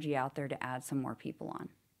the energy out there to add some more people on.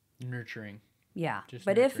 Nurturing. Yeah. Just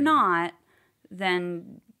But if nurturing. not,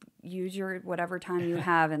 then use your whatever time you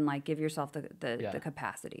have and like give yourself the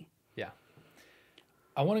capacity. Yeah.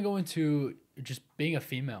 I want to go into just being a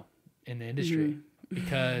female in the industry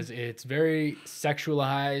because it's very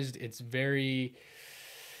sexualized. It's very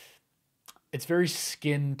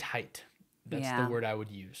skin tight. That's the word I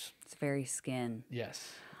would use. It's very skin.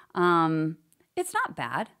 Yes. It's not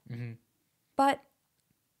bad, but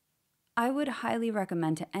I would highly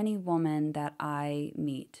recommend to any woman that I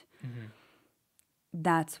meet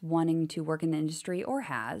that's wanting to work in the industry or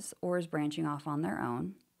is branching off on their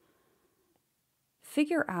own,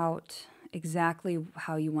 figure out exactly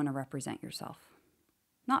how you want to represent yourself.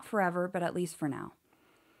 Not forever, but at least for now.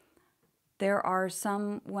 There are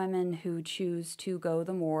some women who choose to go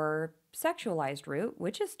the more sexualized route,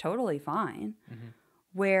 which is totally fine,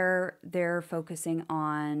 where they're focusing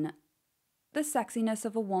on the sexiness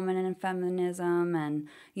of a woman and feminism and,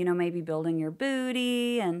 you know, maybe building your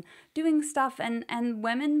booty and doing stuff. And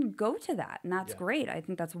women go to that, and that's great. I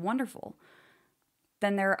think that's wonderful.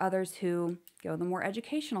 Then there are others who go the more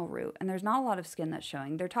educational route, and there's not a lot of skin that's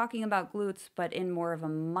showing. They're talking about glutes, but in more of a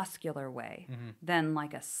muscular way than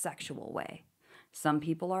like a sexual way. Some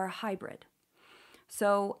people are a hybrid.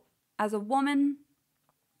 So as a woman,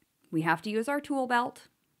 we have to use our tool belt,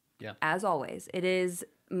 as always. It is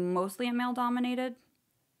mostly a male-dominated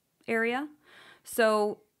area.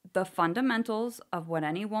 So the fundamentals of what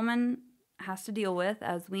any woman has to deal with,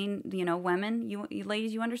 as we, you know, women, you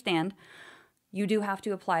ladies, you understand, you do have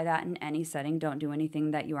to apply that in any setting. Don't do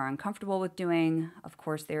anything that you are uncomfortable with doing. Of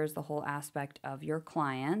course, there's the whole aspect of your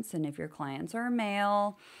clients. And if your clients are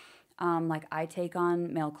male, like I take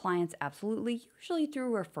on male clients absolutely, usually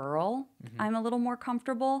through referral. I'm a little more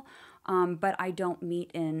comfortable, but I don't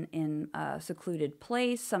meet in a secluded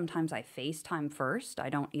place. Sometimes I FaceTime first. I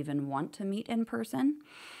don't even want to meet in person.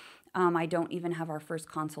 I don't even have our first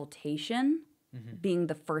consultation being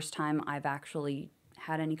the first time I've actually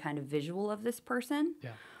had any kind of visual of this person.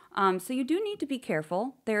 So you do need to be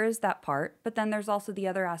careful. There is that part, but then there's also the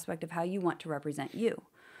other aspect of how you want to represent you.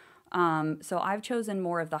 So I've chosen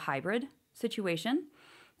more of the hybrid situation.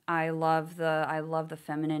 I love the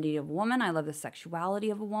femininity of a woman. I love the sexuality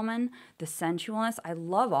of a woman, the sensualness. I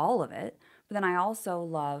love all of it. But then I also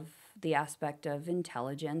love the aspect of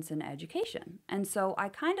intelligence and education. And so I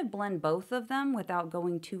kind of blend both of them without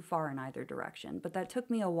going too far in either direction. But that took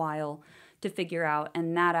me a while to figure out.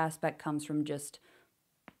 And that aspect comes from just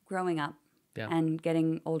growing up and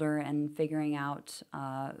getting older and figuring out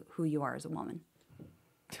who you are as a woman.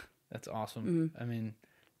 That's awesome. I mean,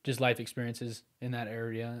 just life experiences in that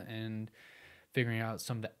area and figuring out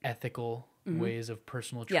some of the ethical ways of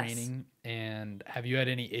personal training. And have you had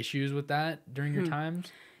any issues with that during your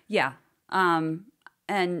times? Yeah.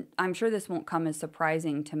 And I'm sure this won't come as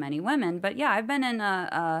surprising to many women, but yeah, I've been in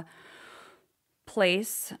a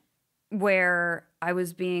place where I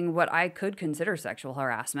was being what I could consider sexual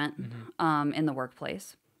harassment in the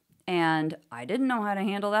workplace. And I didn't know how to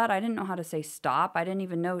handle that. I didn't know how to say stop. I didn't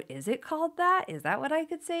even know, is it called that? Is that what I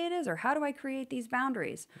could say it is? Or how do I create these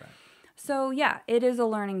boundaries? Right. So yeah, it is a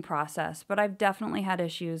learning process, but I've definitely had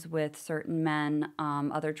issues with certain men,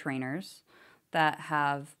 other trainers that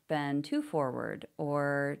have been too forward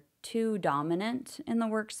or too dominant in the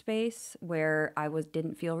workspace where I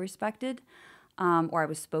didn't feel respected, or I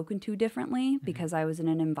was spoken to differently because I was in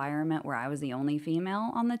an environment where I was the only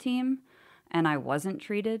female on the team and I wasn't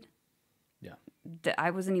treated. I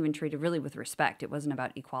wasn't even treated really with respect. It wasn't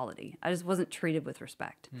about equality. I just wasn't treated with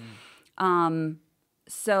respect.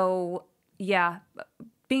 So yeah,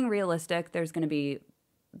 being realistic, there's going to be,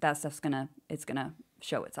 that stuff's it's going to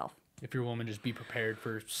show itself. If you're a woman, just be prepared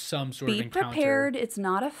for some sort of encounter. Be prepared. It's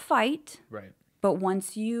not a fight. Right. But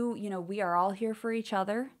once we are all here for each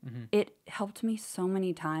other. It helped me so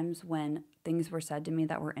many times when things were said to me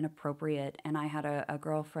that were inappropriate. And I had a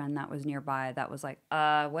girlfriend that was nearby that was like,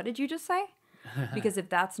 what did you just say? Because if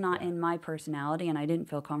that's not in my personality and I didn't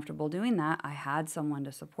feel comfortable doing that, I had someone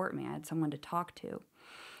to support me. I had someone to talk to.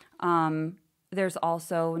 there's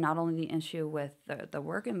also not only the issue with the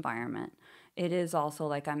work environment, it is also,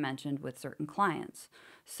 like I mentioned, with certain clients.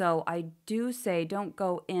 So I do say don't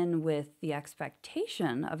go in with the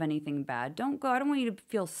expectation of anything bad. I don't want you to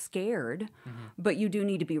feel scared, but you do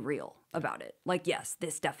need to be real about it. Like, yes,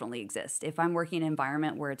 this definitely exists. If I'm working in an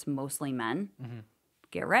environment where it's mostly men,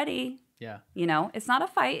 get ready. Yeah. You know, it's not a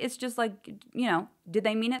fight. It's just like, you know, did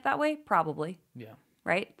they mean it that way? Probably. Yeah.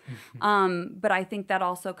 Right? But I think that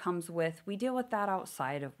also comes with, we deal with that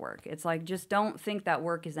outside of work. It's like, just don't think that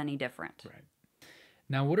work is any different. Right.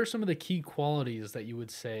 Now, what are some of the key qualities that you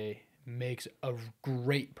would say makes a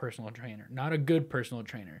great personal trainer? Not a good personal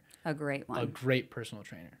trainer. A great one. A great personal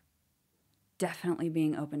trainer. Definitely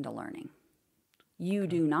being open to learning. You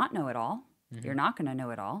do not know it all. You're not going to know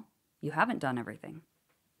it all. You haven't done everything.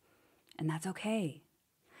 And that's okay.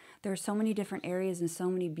 There are so many different areas and so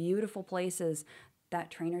many beautiful places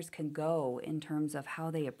that trainers can go in terms of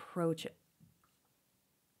how they approach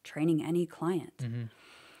training any client.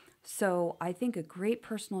 So I think a great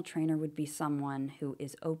personal trainer would be someone who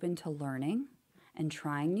is open to learning and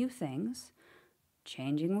trying new things,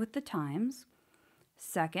 changing with the times.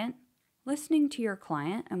 Second, listening to your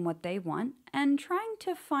client and what they want, and trying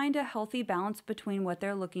to find a healthy balance between what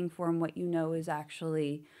they're looking for and what you know is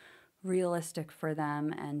actually realistic for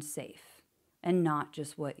them and safe, and not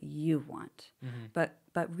just what you want, but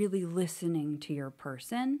really listening to your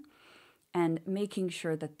person and making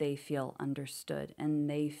sure that they feel understood and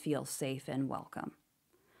they feel safe and welcome.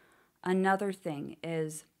 Another thing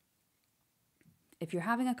is, if you're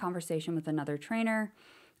having a conversation with another trainer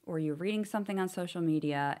or you're reading something on social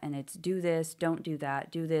media and it's do this, don't do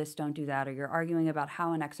that, do this, don't do that, or you're arguing about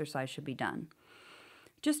how an exercise should be done,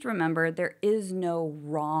 just remember there is no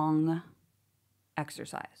wrong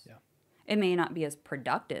exercise. Yeah. It may not be as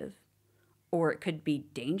productive or it could be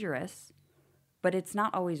dangerous, but it's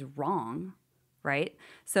not always wrong, right?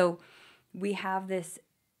 So we have this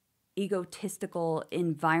egotistical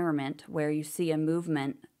environment where you see a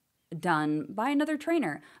movement done by another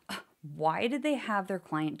trainer. Why did they have their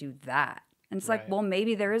client do that? And it's like, well,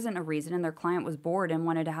 maybe there isn't a reason and their client was bored and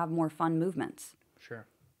wanted to have more fun movements. Sure.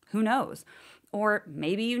 Who knows? Or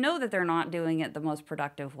maybe you know that they're not doing it the most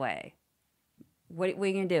productive way. What are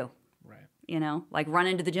you going to do? Right. You know, like run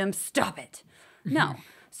into the gym, stop it. No.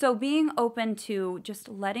 So being open to just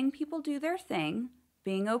letting people do their thing,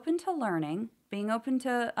 being open to learning, being open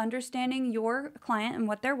to understanding your client and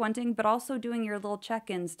what they're wanting, but also doing your little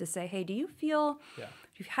check-ins to say, hey, do you feel,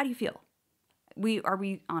 how do you feel? Are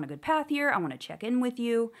we on a good path here? I want to check in with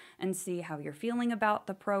you and see how you're feeling about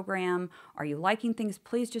the program. Are you liking things?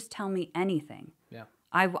 Please just tell me anything. Yeah.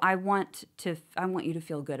 I want you to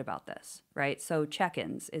feel good about this, right? So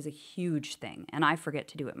check-ins is a huge thing, and I forget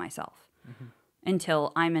to do it myself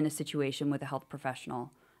until I'm in a situation with a health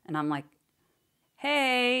professional, and I'm like,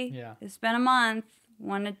 hey, it's been a month.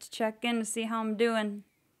 Wanted to check in to see how I'm doing,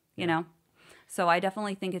 you know? So I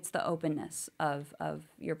definitely think it's the openness of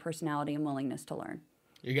your personality and willingness to learn.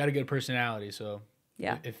 You got a good personality, so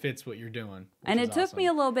it fits what you're doing. And it took me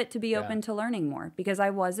a little bit to be open to learning more, because I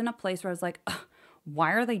was in a place where I was like,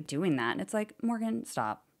 why are they doing that? And it's like, Morgan,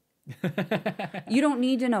 stop. You don't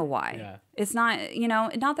need to know why. Yeah. It's not, you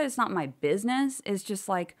know, not that it's not my business. It's just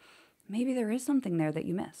like, maybe there is something there that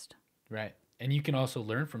you missed. Right. And you can also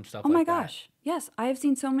learn from stuff Oh like my that. gosh. Yes. I have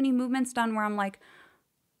seen so many movements done where I'm like,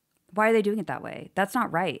 why are they doing it that way? That's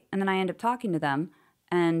not right. And then I end up talking to them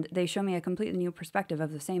and they show me a completely new perspective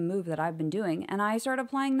of the same move that I've been doing. And I start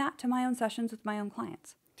applying that to my own sessions with my own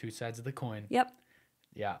clients. Two sides of the coin. Yep.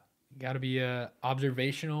 Yeah. You got to be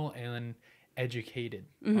observational and educated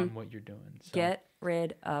on what you're doing. So. Get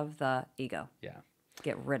rid of the ego. Yeah.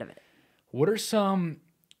 Get rid of it. What are some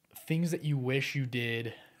things that you wish you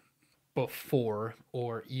did before,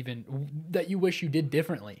 or even that you wish you did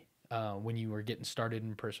differently when you were getting started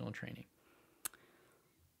in personal training?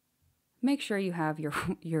 Make sure you have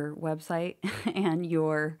your website and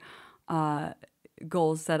your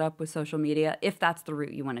goals set up with social media, if that's the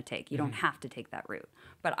route you want to take. You don't have to take that route.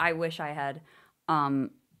 But I wish I had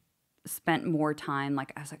spent more time.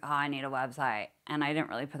 Like, I was like, oh, I need a website. And I didn't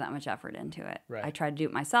really put that much effort into it. Right. I tried to do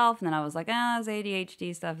it myself, and then I was like, it's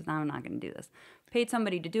ADHD stuff. No, I'm not going to do this. Paid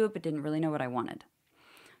somebody to do it, but didn't really know what I wanted.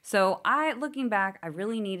 So looking back, I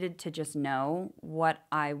really needed to just know what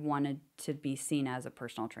I wanted to be seen as a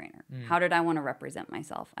personal trainer. How did I want to represent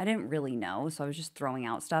myself? I didn't really know, so I was just throwing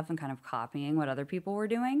out stuff and kind of copying what other people were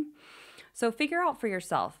doing. So figure out for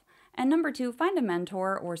yourself. And number 2, find a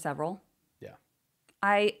mentor or several. Yeah.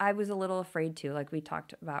 I was a little afraid too, like we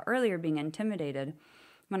talked about earlier, being intimidated.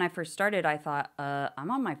 When I first started, I thought, I'm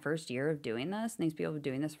on my first year of doing this, and these people have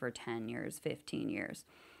been doing this for 10 years, 15 years.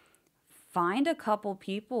 find a couple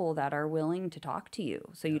people that are willing to talk to you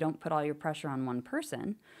so you don't put all your pressure on one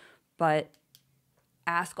person, but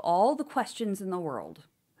ask all the questions in the world.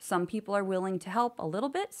 Some people are willing to help a little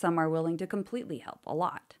bit, some are willing to completely help a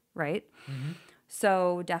lot, right?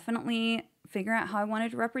 So definitely figuring out how I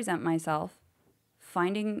wanted to represent myself,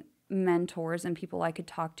 finding mentors and people I could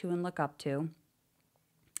talk to and look up to.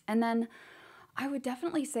 And then I would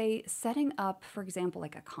definitely say setting up, for example,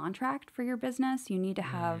 like a contract for your business. You need to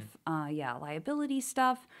have, liability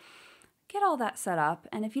stuff. Get all that set up.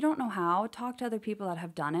 And if you don't know how, talk to other people that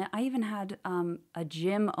have done it. I even had a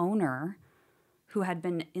gym owner who had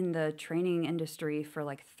been in the training industry for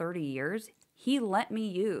like 30 years. He let me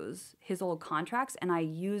use his old contracts, and I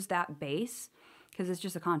used that base because it's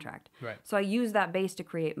just a contract. Right. So I used that base to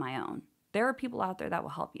create my own. There are people out there that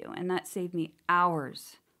will help you, and that saved me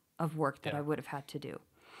hours of work that I would have had to do.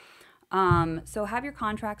 So have your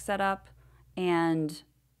contract set up and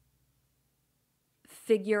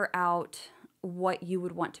figure out what you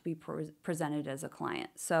would want to be presented as a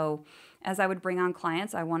client. So as I would bring on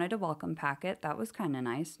clients, I wanted a welcome packet. That was kind of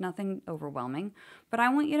nice, nothing overwhelming. But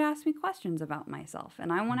I want you to ask me questions about myself,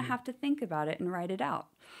 and I want to have to think about it and write it out.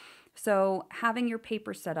 So having your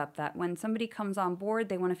paper set up that when somebody comes on board,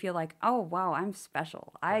 they want to feel like, oh, wow, I'm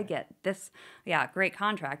special. I get this, great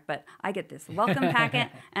contract, but I get this welcome packet,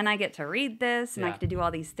 and I get to read this, and I get to do all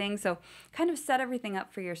these things. So kind of set everything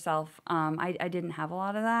up for yourself. I didn't have a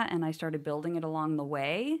lot of that, and I started building it along the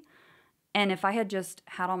way. And if I had just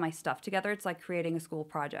had all my stuff together, it's like creating a school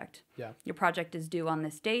project. Yeah. Your project is due on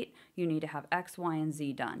this date. You need to have X, Y, and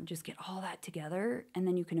Z done. Just get all that together, and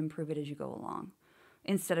then you can improve it as you go along,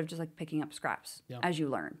 instead of just like picking up scraps as you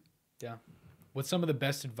learn. Yeah. What's some of the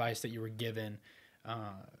best advice that you were given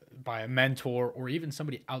by a mentor or even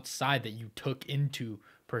somebody outside that you took into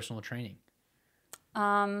personal training?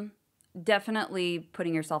 Definitely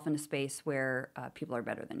putting yourself in a space where people are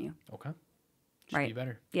better than you. Okay. Should be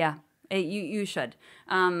better. Yeah. You should.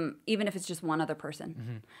 Even if it's just one other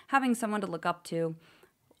person. Having someone to look up to,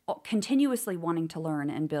 continuously wanting to learn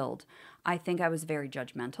and build. I think I was very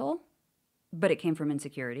judgmental, but it came from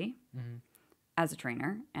insecurity as a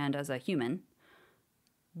trainer and as a human.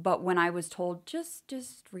 But when I was told,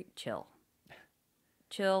 chill,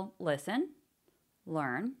 listen,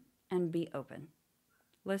 learn, and be open.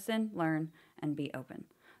 Listen, learn, and be open.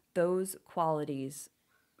 Those qualities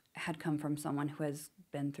had come from someone who has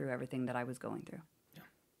been through everything that I was going through. Yeah.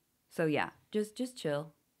 So just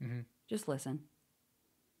chill. Just listen.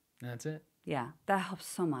 That's it. Yeah, that helps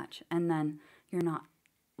so much. And then you're not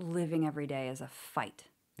living every day as a fight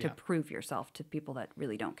to prove yourself to people that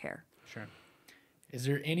really don't care. Sure. Is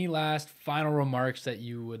there any last final remarks that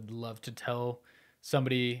you would love to tell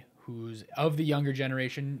somebody who's of the younger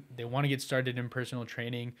generation, they want to get started in personal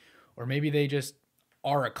training, or maybe they just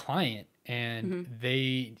are a client and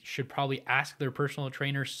they should probably ask their personal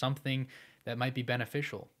trainer something that might be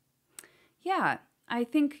beneficial? Yeah, I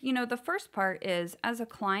think, the first part is, as a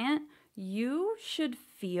client, you should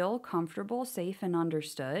feel comfortable, safe, and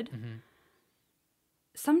understood.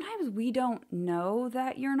 Sometimes we don't know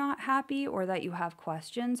that you're not happy or that you have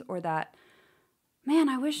questions or that, man,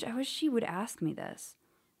 I wish she would ask me this.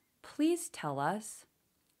 Please tell us.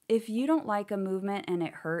 If you don't like a movement and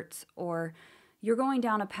it hurts, or you're going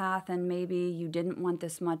down a path and maybe you didn't want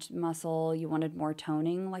this much muscle, you wanted more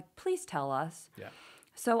toning, please tell us. Yeah.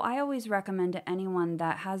 So I always recommend to anyone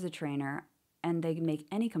that has a trainer and they make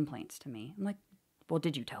any complaints to me, I'm like, well,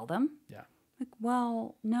 did you tell them? Yeah.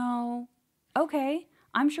 Well, no. Okay.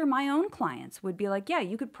 I'm sure my own clients would be like, yeah,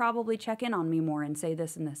 you could probably check in on me more and say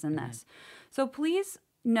this and this and this. So please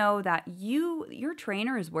know that your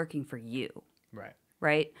trainer is working for you. Right.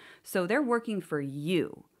 Right? So they're working for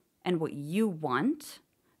you and what you want.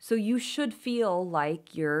 So you should feel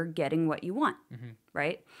like you're getting what you want,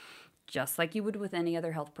 right? Just like you would with any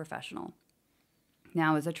other health professional.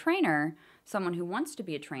 Now, as a trainer, someone who wants to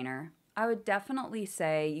be a trainer, I would definitely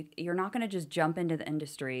say you're not going to just jump into the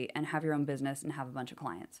industry and have your own business and have a bunch of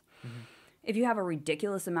clients. If you have a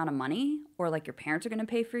ridiculous amount of money, or like your parents are going to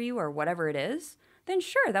pay for you or whatever it is, then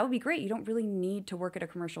sure, that would be great. You don't really need to work at a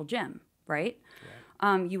commercial gym, right?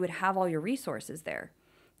 You would have all your resources there.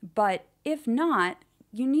 But if not,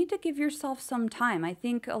 you need to give yourself some time. I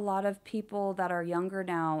think a lot of people that are younger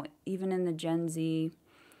now, even in the Gen Z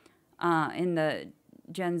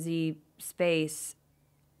space,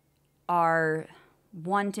 are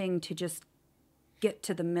wanting to just get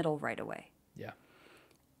to the middle right away. Yeah.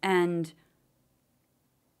 And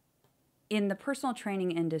in the personal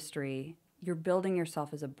training industry, you're building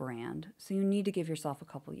yourself as a brand. So you need to give yourself a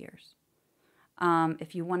couple years.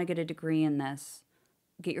 If you want to get a degree in this,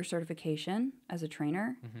 get your certification as a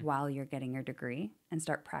trainer while you're getting your degree and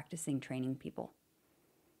start practicing training people.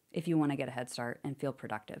 If you want to get a head start and feel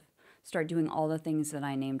productive, start doing all the things that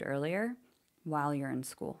I named earlier while you're in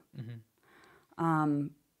school.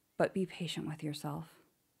 But be patient with yourself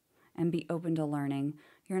and be open to learning.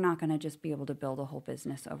 You're not going to just be able to build a whole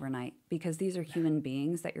business overnight because these are human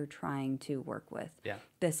beings that you're trying to work with. Yeah.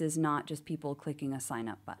 This is not just people clicking a sign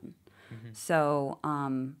up button. So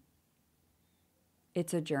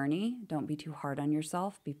it's a journey. Don't be too hard on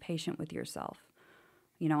yourself. Be patient with yourself.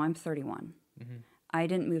 You know, I'm 31. I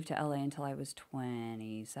didn't move to LA until I was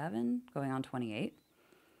 27, going on 28.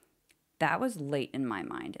 That was late in my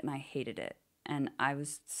mind, and I hated it. And I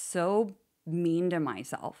was so mean to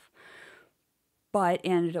myself. But it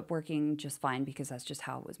ended up working just fine because that's just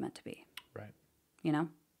how it was meant to be. Right. You know?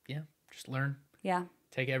 Yeah. Just learn. Yeah.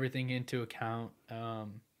 Take everything into account.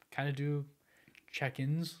 Kind of do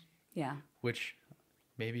check-ins. Yeah. Which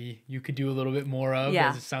maybe you could do a little bit more of. Yeah.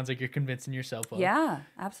 As it sounds like you're convincing yourself of. Yeah,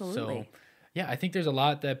 absolutely. So, yeah, I think there's a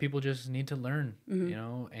lot that people just need to learn, you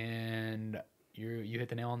know, and you hit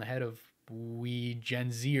the nail on the head of we Gen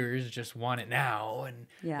Zers just want it now and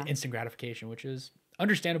the instant gratification, which is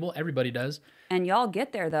understandable. Everybody does. And y'all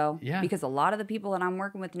get there, though. Yeah. Because a lot of the people that I'm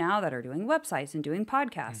working with now that are doing websites and doing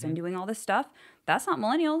podcasts and doing all this stuff, that's not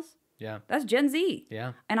millennials. Yeah. That's Gen Z.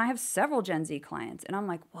 Yeah. And I have several Gen Z clients. And I'm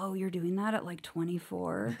like, whoa, you're doing that at like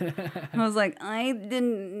 24? I was like, I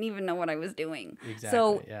didn't even know what I was doing. Exactly.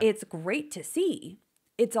 So it's great to see.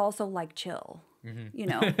 It's also like chill. You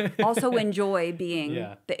know, also enjoy being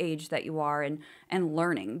the age that you are and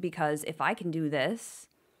learning, because if I can do this,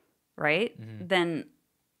 right, then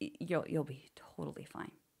you'll be totally fine.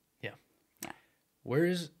 Yeah. Yeah.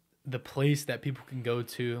 Where's the place that people can go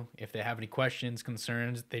to if they have any questions,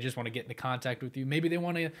 concerns, they just want to get into contact with you? Maybe they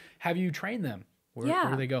want to have you train them. Where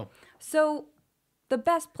do they go? So the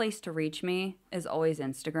best place to reach me is always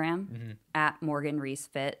Instagram at Morgan Rees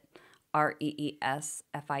Fit,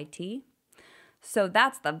 REESFIT. So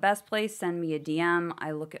that's the best place. Send me a DM. I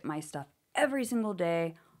look at my stuff every single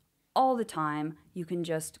day, all the time. You can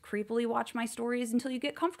just creepily watch my stories until you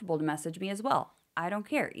get comfortable to message me as well. I don't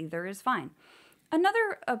care. Either is fine.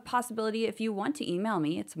 Another possibility, if you want to email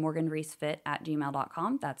me, it's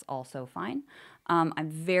morganreesfit@gmail.com. That's also fine. I'm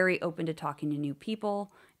very open to talking to new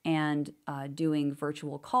people and doing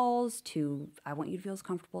virtual calls I want you to feel as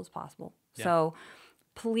comfortable as possible. Yeah. So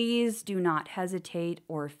please do not hesitate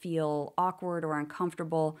or feel awkward or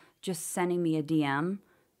uncomfortable just sending me a DM.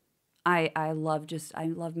 I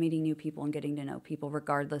love meeting new people and getting to know people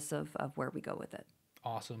regardless of where we go with it.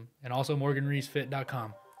 Awesome. And also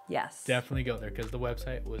morganreesfit.com. Yes. Definitely go there because the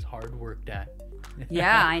website was hard worked at.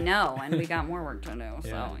 Yeah, I know. And we got more work to do.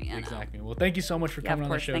 So, exactly. Well, thank you so much for coming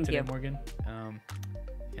on the show today, Morgan.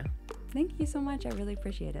 Thank you so much. I really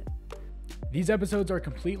appreciate it. These episodes are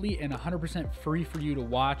completely and 100% free for you to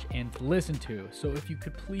watch and to listen to. So if you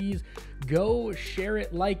could please go share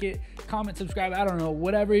it, like it, comment, subscribe, I don't know,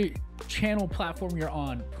 whatever channel platform you're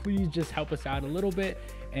on, please just help us out a little bit.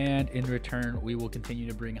 And in return, we will continue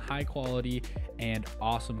to bring high quality and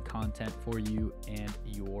awesome content for you and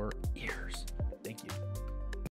your ears. Thank you.